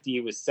that Chuck D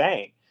was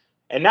saying.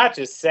 And not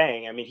just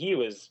saying, I mean, it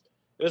was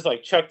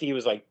like Chuck D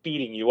was like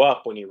beating you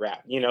up when he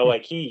rapped,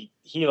 like he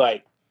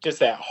like just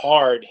that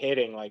hard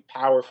hitting, like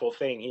powerful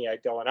thing he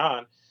had going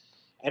on.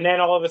 And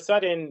then all of a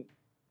sudden,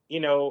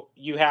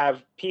 you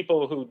have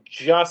people who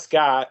just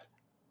got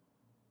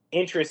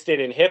interested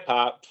in hip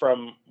hop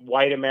from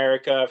white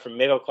America, from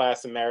middle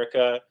class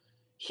America,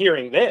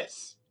 hearing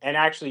this and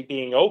actually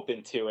being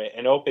open to it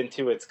and open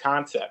to its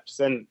concepts.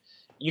 And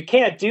you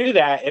can't do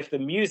that if the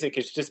music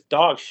is just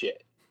dog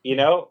shit,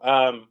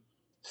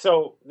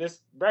 So this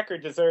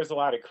record deserves a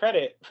lot of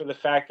credit for the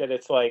fact that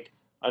it's like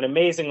an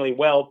amazingly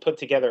well put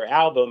together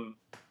album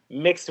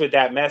mixed with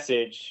that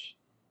message.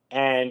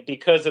 And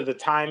because of the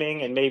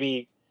timing, and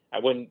maybe I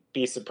wouldn't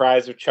be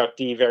surprised if Chuck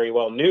D very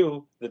well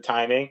knew the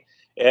timing,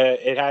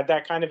 it had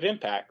that kind of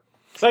impact.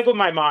 It's like what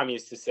my mom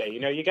used to say,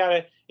 you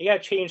gotta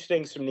change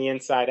things from the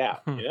inside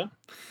out,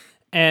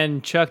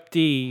 And Chuck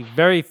D,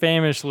 very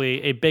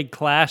famously a big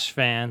Clash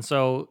fan,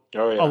 so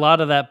a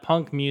lot of that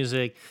punk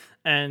music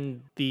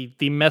and the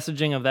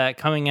messaging of that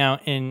coming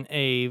out in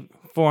a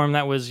form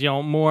that was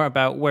more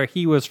about where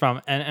he was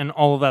from and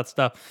all of that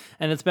stuff.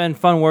 And it's been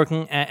fun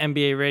working at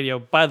NBA Radio.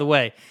 By the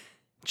way,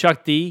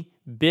 Chuck D,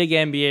 big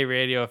NBA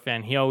Radio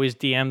fan. He always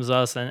DMs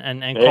us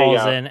and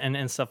calls in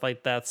and stuff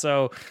like that.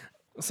 So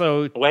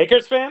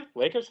Lakers fan?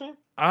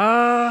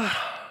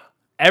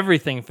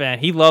 Everything fan.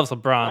 He loves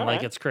LeBron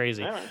like it's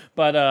crazy. Right.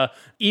 But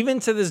even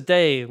to this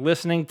day,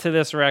 listening to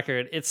this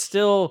record, it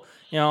still,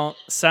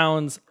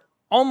 sounds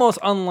almost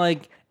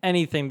unlike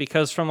anything,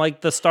 because from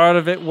like the start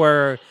of it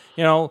where,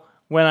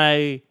 when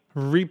I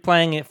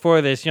replaying it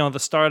for this, the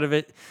start of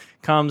it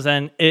comes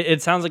and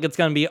it sounds like it's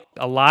going to be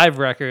a live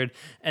record,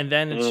 and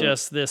then it's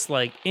just this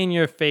like in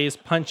your face,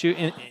 punch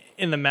you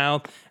in the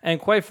mouth. And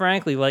quite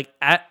frankly, like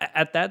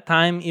at that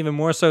time, even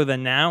more so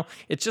than now,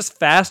 it's just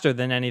faster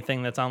than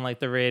anything that's on like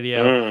the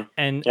radio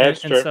and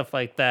stuff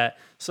like that.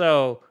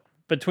 So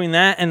between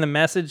that and the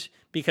message,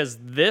 because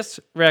this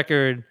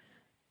record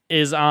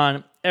is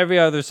on every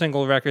other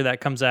single record that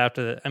comes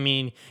after it. I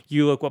mean,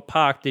 you look what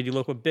Pac did, you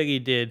look what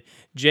Biggie did,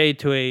 Jay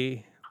to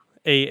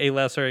a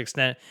lesser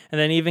extent, and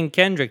then even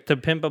Kendrick to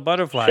Pimp a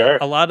Butterfly. Sure.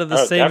 A lot of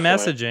the same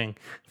messaging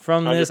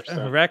from 100%. This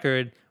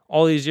record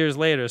all these years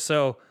later.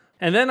 So,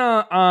 and then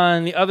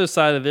on the other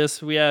side of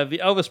this, we have the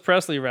Elvis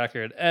Presley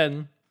record.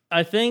 And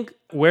I think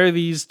where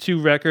these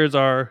two records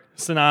are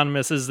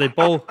synonymous is they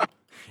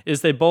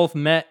both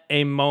met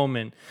a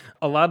moment.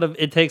 A lot of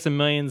It Takes a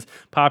Million's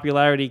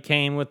popularity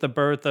came with the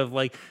birth of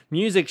like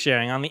music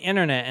sharing on the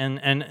internet,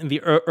 and the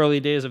early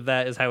days of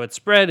that is how it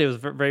spread. It was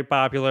very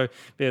popular.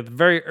 They had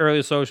very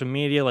early social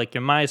media like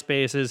your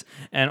MySpaces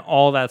and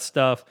all that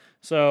stuff.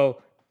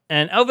 So,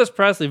 and Elvis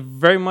Presley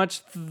very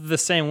much the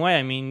same way.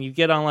 I mean, you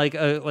get on like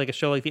a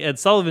show like the Ed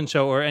Sullivan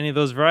Show or any of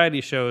those variety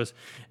shows,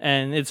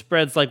 and it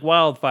spreads like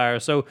wildfire.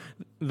 So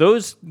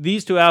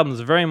these two albums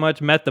very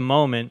much met the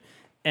moment,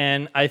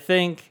 and I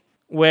think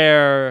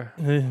where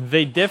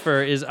they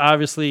differ is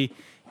obviously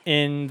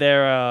in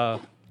their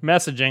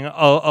messaging.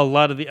 A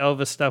lot of the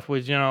Elvis stuff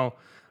was,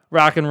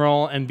 rock and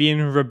roll and being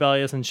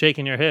rebellious and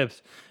shaking your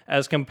hips,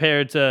 as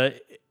compared to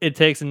It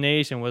Takes a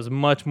Nation was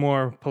much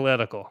more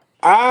political.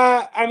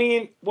 I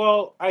mean,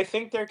 well, I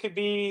think there could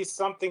be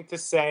something to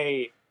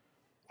say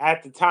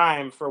at the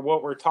time for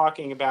what we're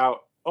talking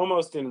about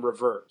almost in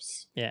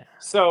reverse. Yeah.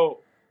 So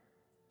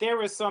there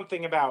was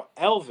something about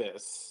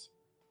Elvis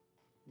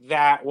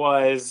that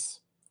was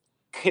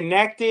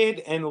connected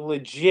and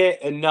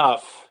legit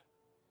enough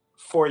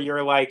for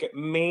your like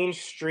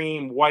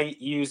mainstream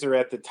white user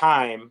at the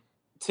time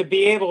to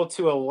be able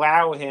to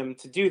allow him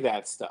to do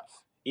that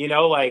stuff.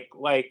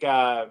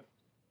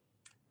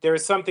 There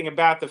was something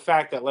about the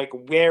fact that like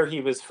where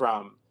he was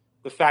from,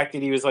 the fact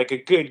that he was like a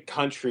good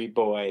country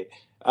boy,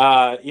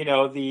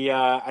 the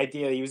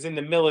idea that he was in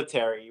the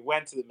military, he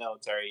went to the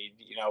military,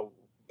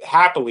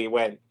 happily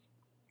went,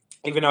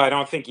 even though I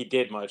don't think he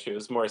did much. It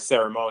was more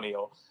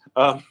ceremonial.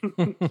 Um,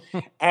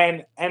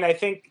 and I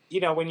think,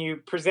 when you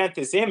present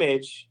this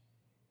image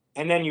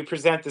and then you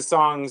present the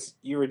songs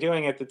you were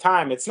doing at the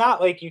time, it's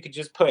not like you could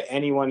just put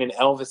anyone in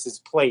Elvis's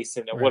place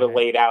and it would have Right.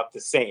 laid out the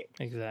same.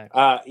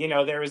 Exactly.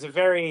 There was a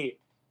very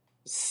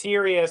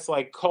serious,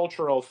 like,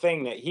 cultural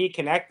thing that he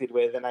connected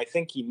with, and I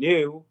think he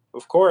knew,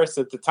 of course,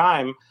 at the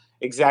time,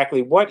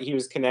 exactly what he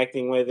was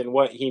connecting with and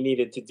what he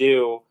needed to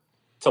do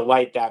to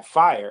light that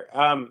fire.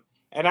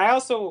 And I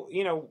also,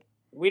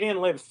 we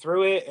didn't live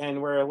through it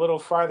and we're a little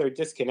farther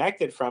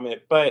disconnected from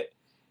it, but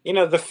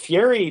the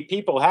fury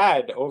people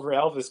had over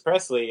Elvis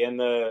Presley and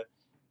the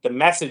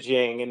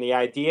messaging and the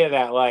idea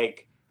that,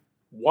 like,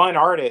 one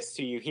artist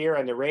who you hear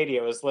on the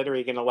radio is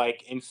literally going to,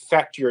 like,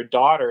 infect your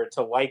daughter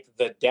to like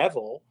the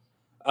devil.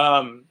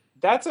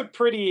 That's a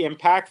pretty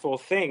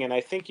impactful thing, and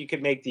I think you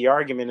could make the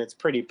argument it's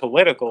pretty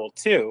political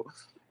too.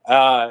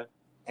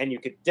 And you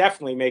could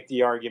definitely make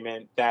the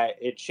argument that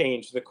it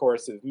changed the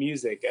course of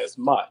music as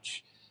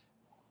much.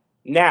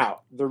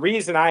 Now, the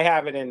reason I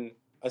have it in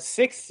a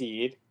 6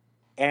 seed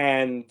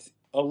and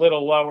a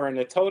little lower in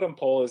the totem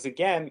pole is,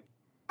 again,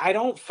 I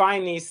don't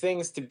find these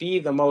things to be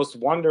the most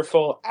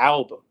wonderful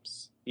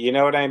albums. You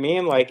know what I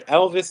mean? Like,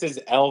 Elvis is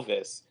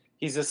Elvis.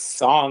 He's a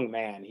song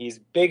man. He's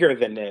bigger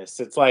than this.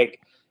 It's like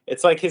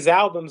his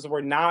albums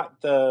were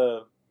not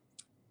the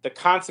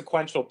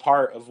consequential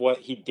part of what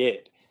he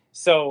did.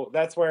 So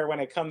that's where,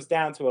 when it comes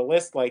down to a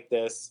list like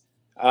this,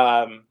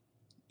 someone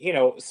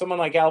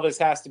like Elvis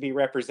has to be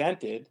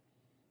represented,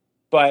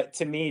 but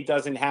to me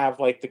doesn't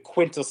have, like, the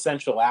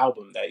quintessential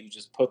album that you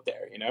just put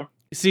there,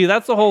 See,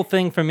 that's the whole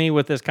thing for me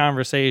with this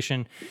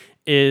conversation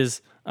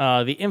is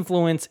the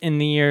influence in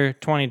the year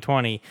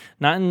 2020,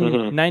 not in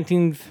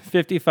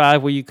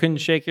 1955 where you couldn't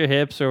shake your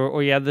hips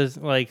or you had this,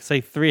 like,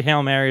 say, 3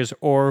 Hail Marys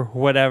or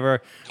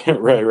whatever.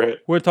 Right.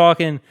 We're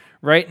talking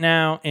right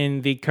now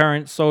in the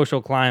current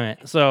social climate.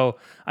 So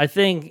I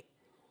think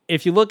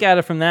if you look at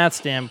it from that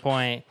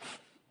standpoint,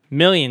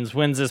 Millions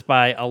wins this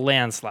by a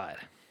landslide.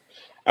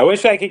 I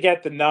wish I could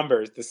get the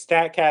numbers, the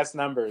StatCast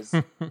numbers,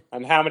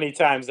 on how many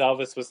times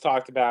Elvis was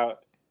talked about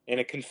in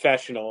a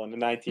confessional in the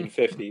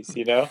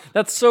 1950s.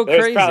 That's so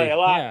There's crazy. probably a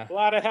Yeah.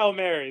 lot of Hail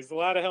Marys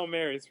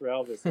for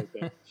Elvis, I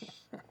think.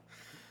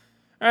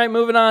 All right,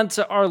 moving on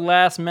to our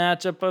last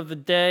matchup of the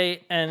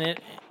day, and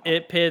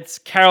it pits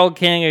Carole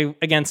King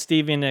against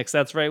Stevie Nicks.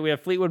 That's right, we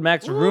have Fleetwood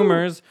Mac's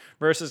Rumors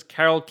versus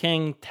Carole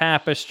King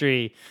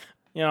Tapestry.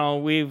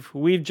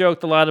 We've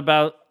joked a lot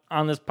about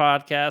on this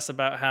podcast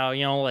about how,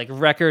 like,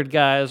 record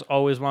guys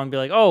always want to be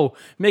like, oh,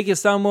 make it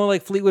sound more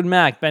like Fleetwood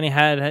Mac. Benny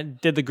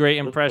did the great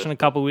impression a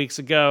couple weeks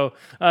ago.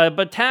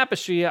 But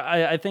Tapestry,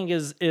 I think,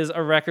 is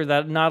a record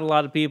that not a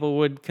lot of people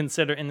would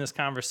consider in this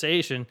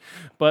conversation.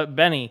 But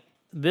Benny,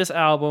 this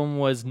album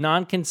was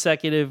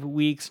non-consecutive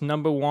weeks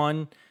number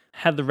one,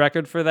 had the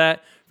record for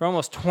that for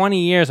almost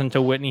 20 years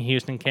until Whitney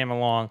Houston came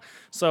along.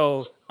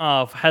 So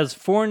has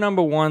 4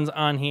 number ones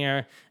on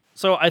here.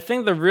 So I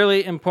think the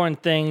really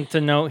important thing to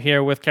note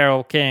here with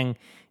Carole King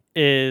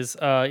is,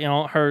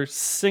 her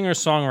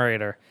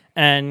singer-songwriter.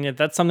 And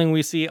that's something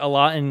we see a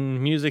lot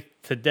in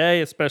music today,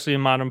 especially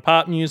in modern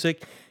pop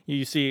music.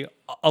 You see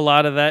a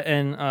lot of that.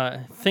 And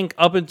I think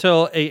up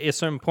until a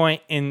certain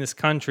point in this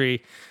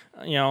country,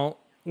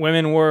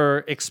 women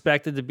were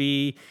expected to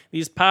be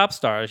these pop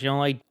stars,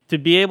 like to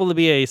be able to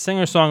be a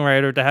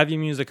singer-songwriter, to have your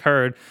music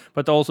heard,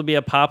 but to also be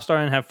a pop star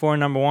and have 4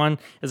 number one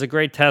is a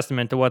great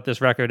testament to what this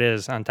record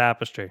is on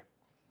Tapestry.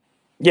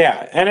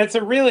 Yeah, and it's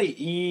a really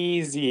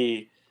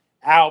easy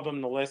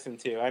album to listen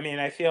to. I mean,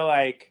 I feel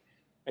like,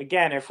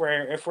 again, if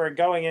we're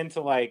going into,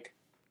 like,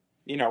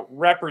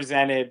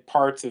 represented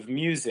parts of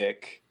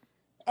music,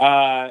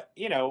 it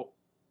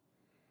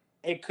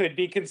could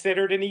be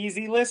considered an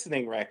easy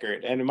listening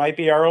record, and it might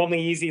be our only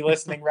easy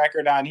listening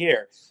record on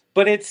here.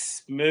 But it's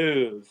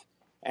smooth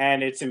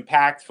and it's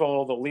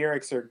impactful. The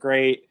lyrics are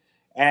great,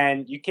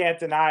 and you can't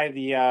deny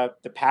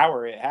the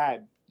power it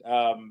had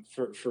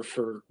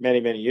for many,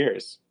 many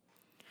years.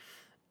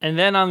 And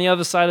then on the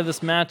other side of this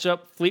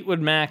matchup, Fleetwood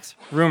Mac's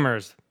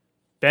Rumors.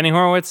 Benny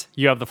Horowitz,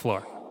 you have the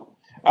floor.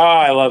 Oh,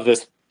 I love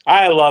this.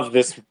 I love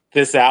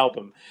this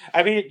album.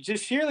 I mean,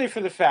 just sheerly for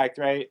the fact,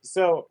 right?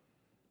 So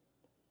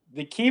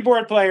the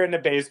keyboard player and the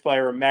bass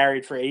player were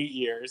married for 8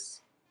 years,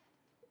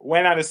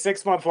 went on a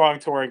 6-month-long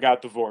tour and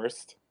got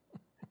divorced.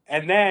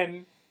 And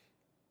then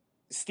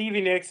Stevie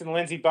Nicks and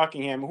Lindsey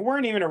Buckingham, who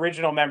weren't even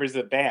original members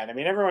of the band. I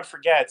mean, everyone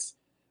forgets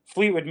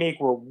Fleetwood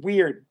Mac were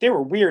weird. They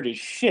were weird as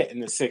shit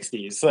in the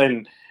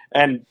 60s.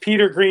 And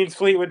Peter Green's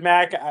Fleetwood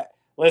Mac,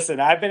 listen,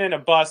 I've been in a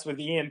bus with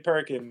Ian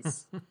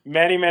Perkins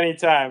many, many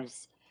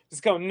times.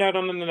 Just go,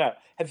 no.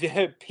 Have you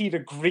heard Peter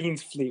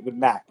Green's Fleetwood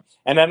Mac?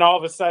 And then all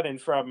of a sudden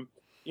from,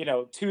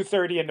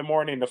 2:30 in the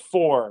morning to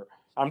 4,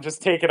 I'm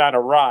just taking on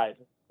a ride.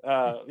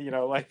 A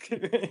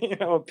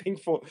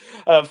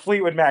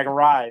Fleetwood Mac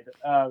ride.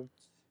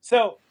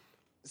 So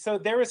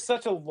there was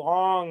such a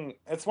long,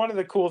 it's one of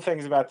the cool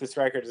things about this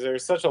record is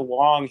there's such a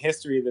long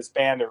history of this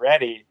band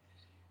already.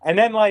 And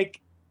then,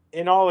 like,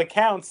 in all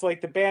accounts,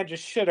 like, the band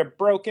just should have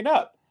broken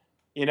up.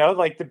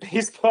 Like the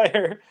bass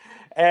player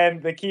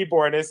and the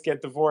keyboardist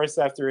get divorced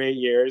after 8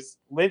 years.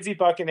 Lindsey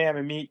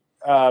Buckingham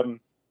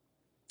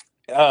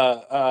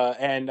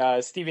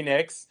and Stevie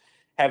Nicks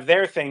have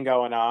their thing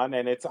going on,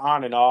 and it's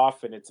on and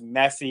off, and it's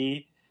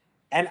messy.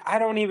 And I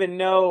don't even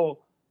know,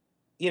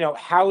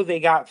 how they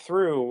got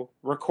through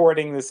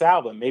recording this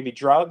album. Maybe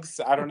drugs,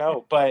 I don't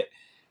know, but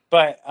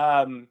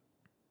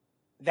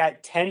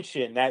that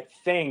tension, that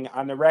thing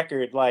on the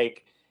record,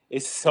 like,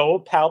 is so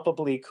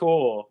palpably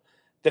cool.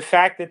 The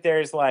fact that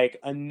there's like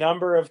a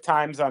number of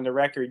times on the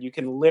record you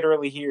can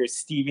literally hear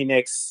Stevie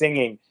Nicks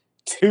singing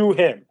to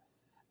him,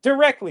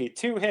 directly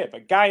to him, a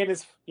guy in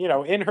his,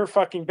 in her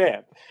fucking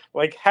band.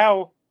 Like,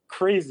 how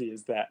crazy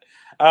is that?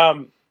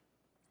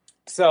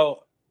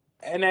 So,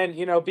 and then,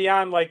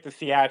 beyond like the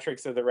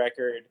theatrics of the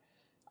record,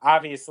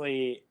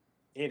 obviously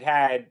it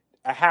had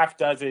a half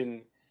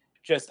dozen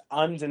just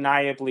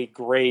undeniably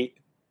great,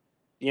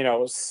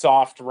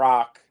 soft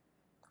rock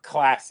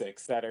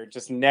classics that are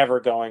just never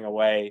going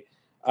away.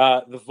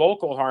 The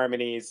vocal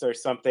harmonies are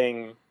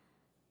something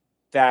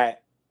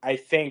that I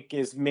think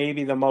is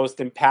maybe the most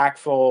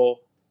impactful,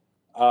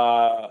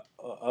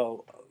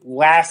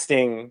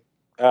 lasting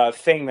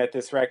thing that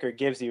this record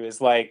gives you.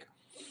 Is like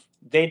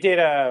they did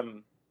a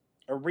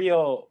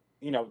real,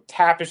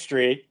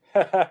 tapestry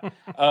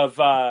of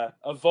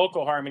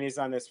vocal harmonies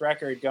on this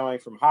record, going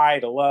from high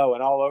to low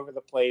and all over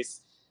the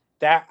place.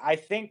 That I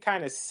think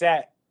kind of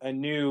set a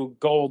new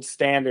gold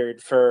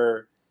standard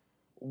for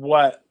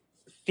what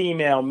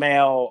female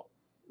male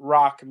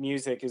rock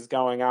music is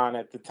going on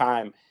at the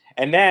time.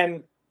 And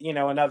then,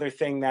 another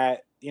thing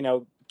that,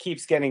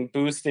 keeps getting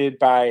boosted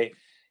by,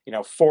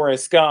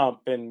 Forrest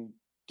Gump and,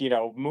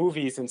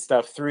 movies and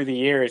stuff through the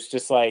years,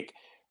 just like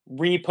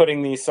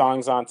re-putting these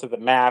songs onto the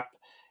map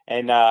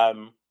and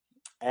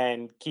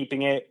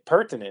keeping it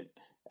pertinent.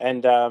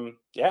 And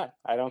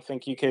I don't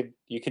think you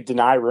could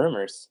deny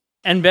Rumors.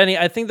 And Benny,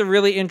 I think the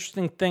really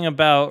interesting thing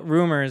about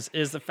Rumors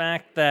is the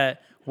fact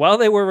that while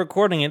they were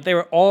recording it, they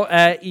were all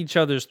at each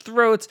other's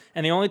throats,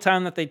 and the only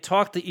time that they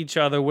talked to each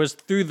other was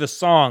through the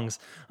songs.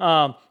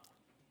 I'm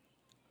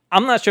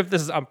not sure if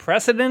this is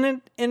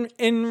unprecedented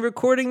in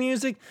recording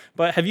music,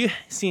 but have you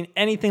seen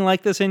anything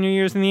like this in your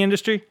years in the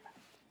industry?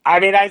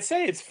 I mean, I'd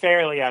say it's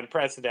fairly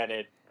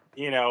unprecedented.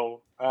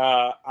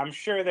 I'm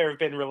sure there have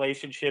been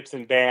relationships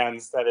in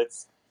bands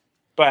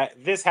but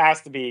this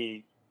has to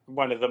be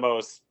one of the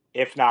most,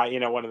 if not,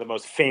 one of the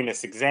most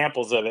famous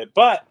examples of it.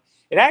 But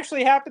it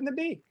actually happened to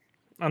me.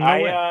 When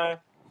I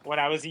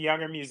was a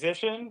younger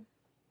musician,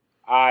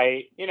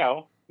 I,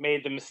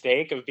 made the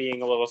mistake of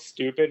being a little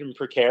stupid and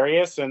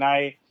precarious, and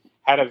I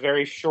had a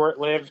very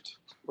short-lived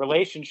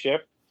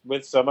relationship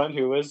with someone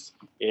who was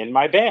in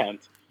my band.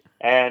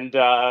 And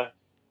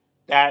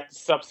that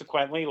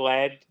subsequently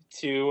led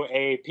to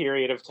a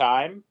period of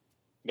time,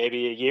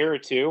 maybe a year or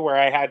two, where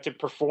I had to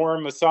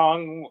perform a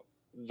song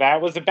that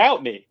was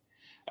about me.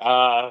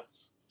 I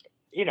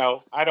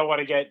don't want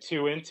to get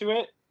too into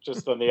it,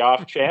 just on the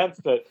off chance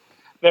that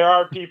there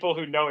are people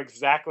who know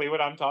exactly what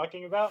I'm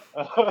talking about.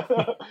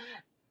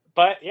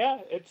 But yeah,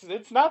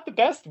 it's not the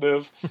best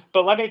move.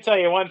 But let me tell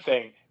you one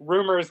thing.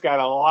 Rumors got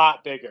a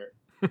lot bigger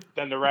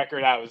than the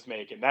record I was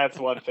making. That's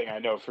one thing I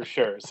know for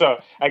sure.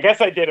 So I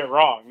guess I did it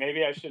wrong.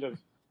 Maybe I should have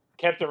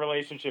kept the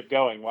relationship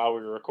going while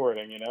we were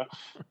recording,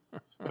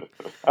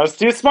 I was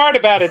too smart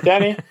about it,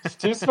 Denny.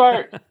 Too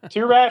smart.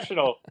 Too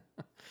rational.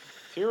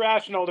 Too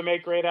rational to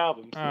make great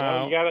albums.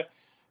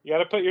 You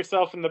gotta put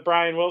yourself in the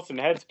Brian Wilson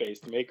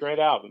headspace to make great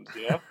albums,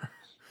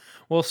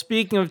 Well,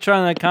 speaking of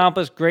trying to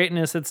accomplish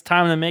greatness, it's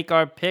time to make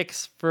our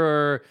picks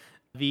for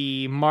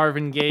the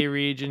Marvin Gaye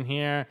region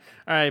here.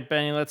 All right,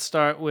 Benny, let's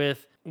start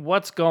with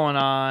what's going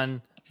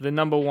on, the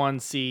number 1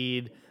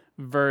 seed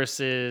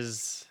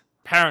versus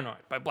Paranoid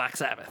by Black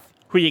Sabbath.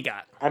 Who you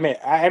got? I mean,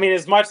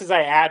 as much as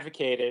I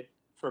advocated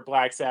for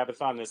Black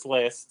Sabbath on this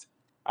list,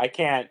 I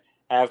can't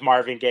have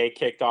Marvin Gaye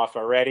kicked off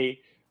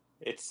already.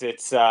 It's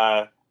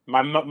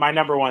my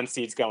number 1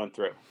 seed's going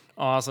through.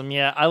 Awesome.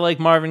 Yeah, I like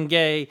Marvin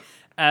Gaye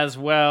as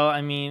well.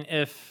 I mean,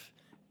 if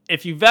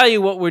you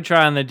value what we're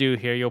trying to do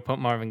here, you'll put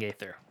Marvin Gaye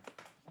through.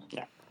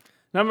 Yeah.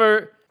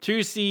 Number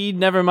 2 seed,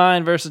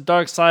 Nevermind versus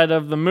Dark Side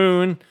of the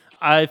Moon.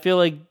 I feel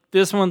like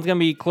this one's going to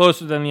be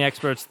closer than the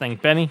experts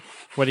think. Benny,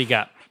 what do you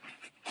got?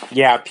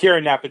 Yeah,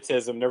 pure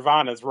nepotism.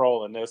 Nirvana's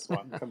rolling this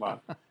one. Come on.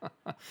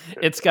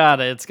 It's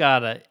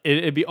gotta.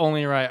 It'd be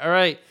only right. All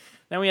right.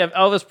 Then we have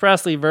Elvis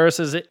Presley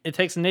versus It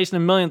Takes a Nation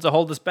of Millions to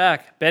Hold Us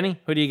Back. Benny,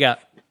 who do you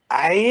got?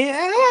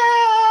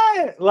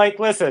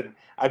 Listen,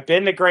 I've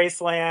been to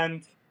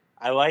Graceland.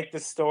 I like the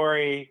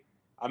story.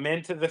 I'm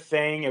into the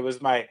thing. It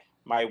was my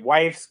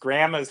wife's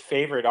grandma's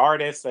favorite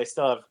artist. I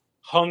still have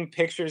hung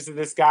pictures of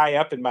this guy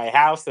up in my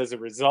house as a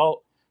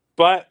result.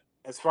 But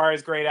as far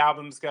as great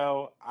albums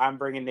go, I'm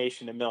bringing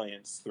Nation of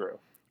Millions through.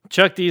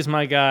 Chuck D's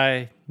my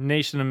guy.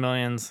 Nation of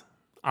Millions.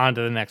 On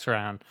to the next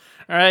round.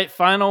 All right,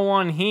 final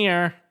one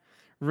here.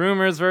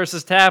 Rumors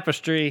versus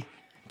Tapestry.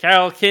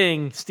 Carole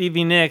King,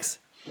 Stevie Nicks,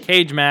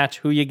 cage match.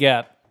 Who you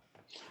got?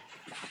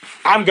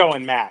 I'm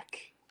going Mac.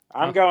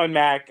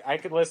 I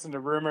could listen to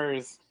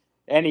Rumors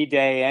any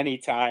day,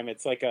 anytime.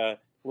 It's like a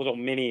little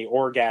mini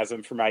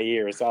orgasm for my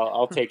ears.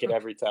 I'll take it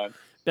every time.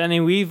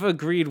 Benny, we've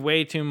agreed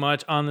way too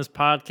much on this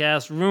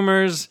podcast.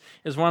 Rumors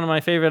is one of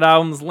my favorite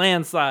albums.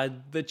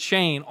 Landslide, The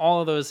Chain,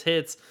 all of those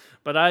hits.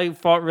 But I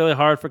fought really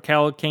hard for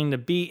Carole King to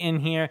be in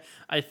here.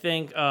 I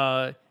think,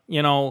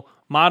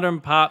 modern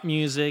pop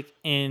music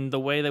in the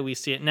way that we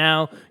see it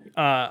now.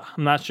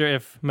 I'm not sure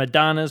if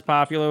Madonna is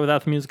popular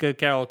without the music of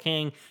Carole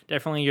King.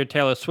 Definitely your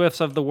Taylor Swifts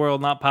of the world,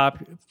 not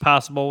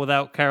possible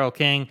without Carole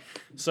King.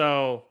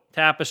 So,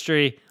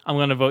 Tapestry, I'm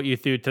going to vote you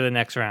through to the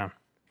next round.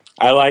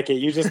 I like it.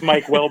 You just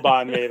Mike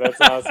Wilbon me. That's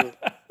awesome.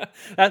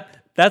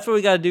 That's what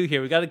we got to do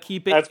here. We got to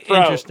keep it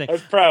interesting.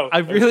 That's pro. I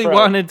really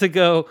wanted to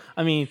go.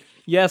 I mean,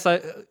 yes,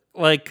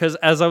 because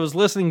as I was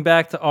listening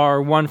back to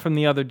our one from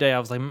the other day, I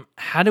was like,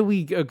 how do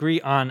we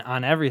agree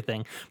on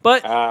everything?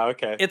 But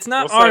okay. It's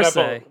not our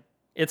say.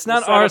 It's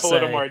not our say. A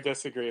little more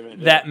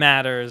disagreement that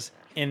matters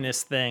in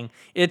this thing.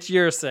 It's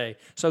your say.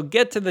 So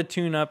get to the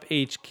Tune Up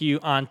HQ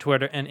on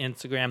Twitter and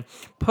Instagram.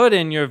 Put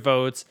in your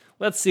votes.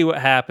 Let's see what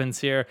happens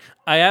here.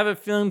 I have a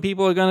feeling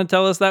people are going to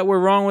tell us that we're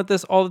wrong with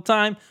this all the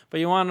time, but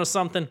you want to know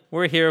something?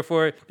 We're here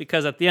for it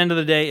because at the end of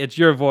the day, it's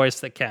your voice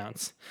that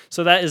counts.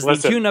 So that is the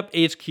Tune Up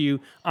HQ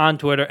on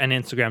Twitter and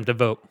Instagram to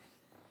vote.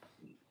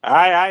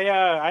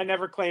 I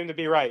never claim to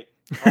be right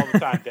all the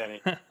time, Denny.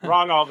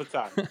 Wrong all the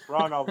time.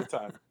 Wrong all the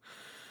time.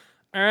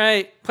 All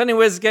right, plenty of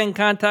ways to get in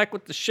contact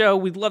with the show.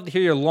 We'd love to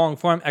hear your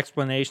long-form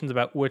explanations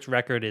about which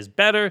record is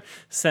better.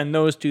 Send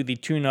those to the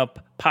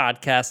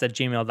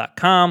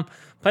tuneuppodcast@gmail.com.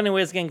 Plenty of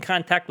ways to get in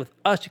contact with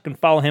us. You can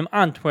follow him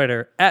on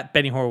Twitter at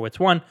Benny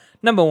Horowitz1.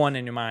 Number one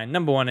in your mind,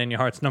 number one in your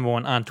hearts, number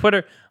one on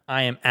Twitter.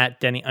 I am at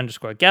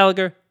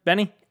Denny_Gallagher.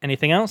 Benny,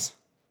 anything else?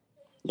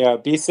 Yeah,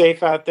 be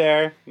safe out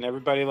there, and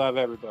everybody love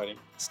everybody.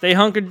 Stay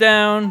hunkered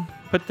down.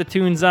 Put the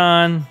tunes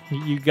on.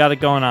 You got it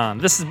going on.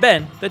 This has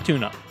been the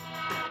Tune Up.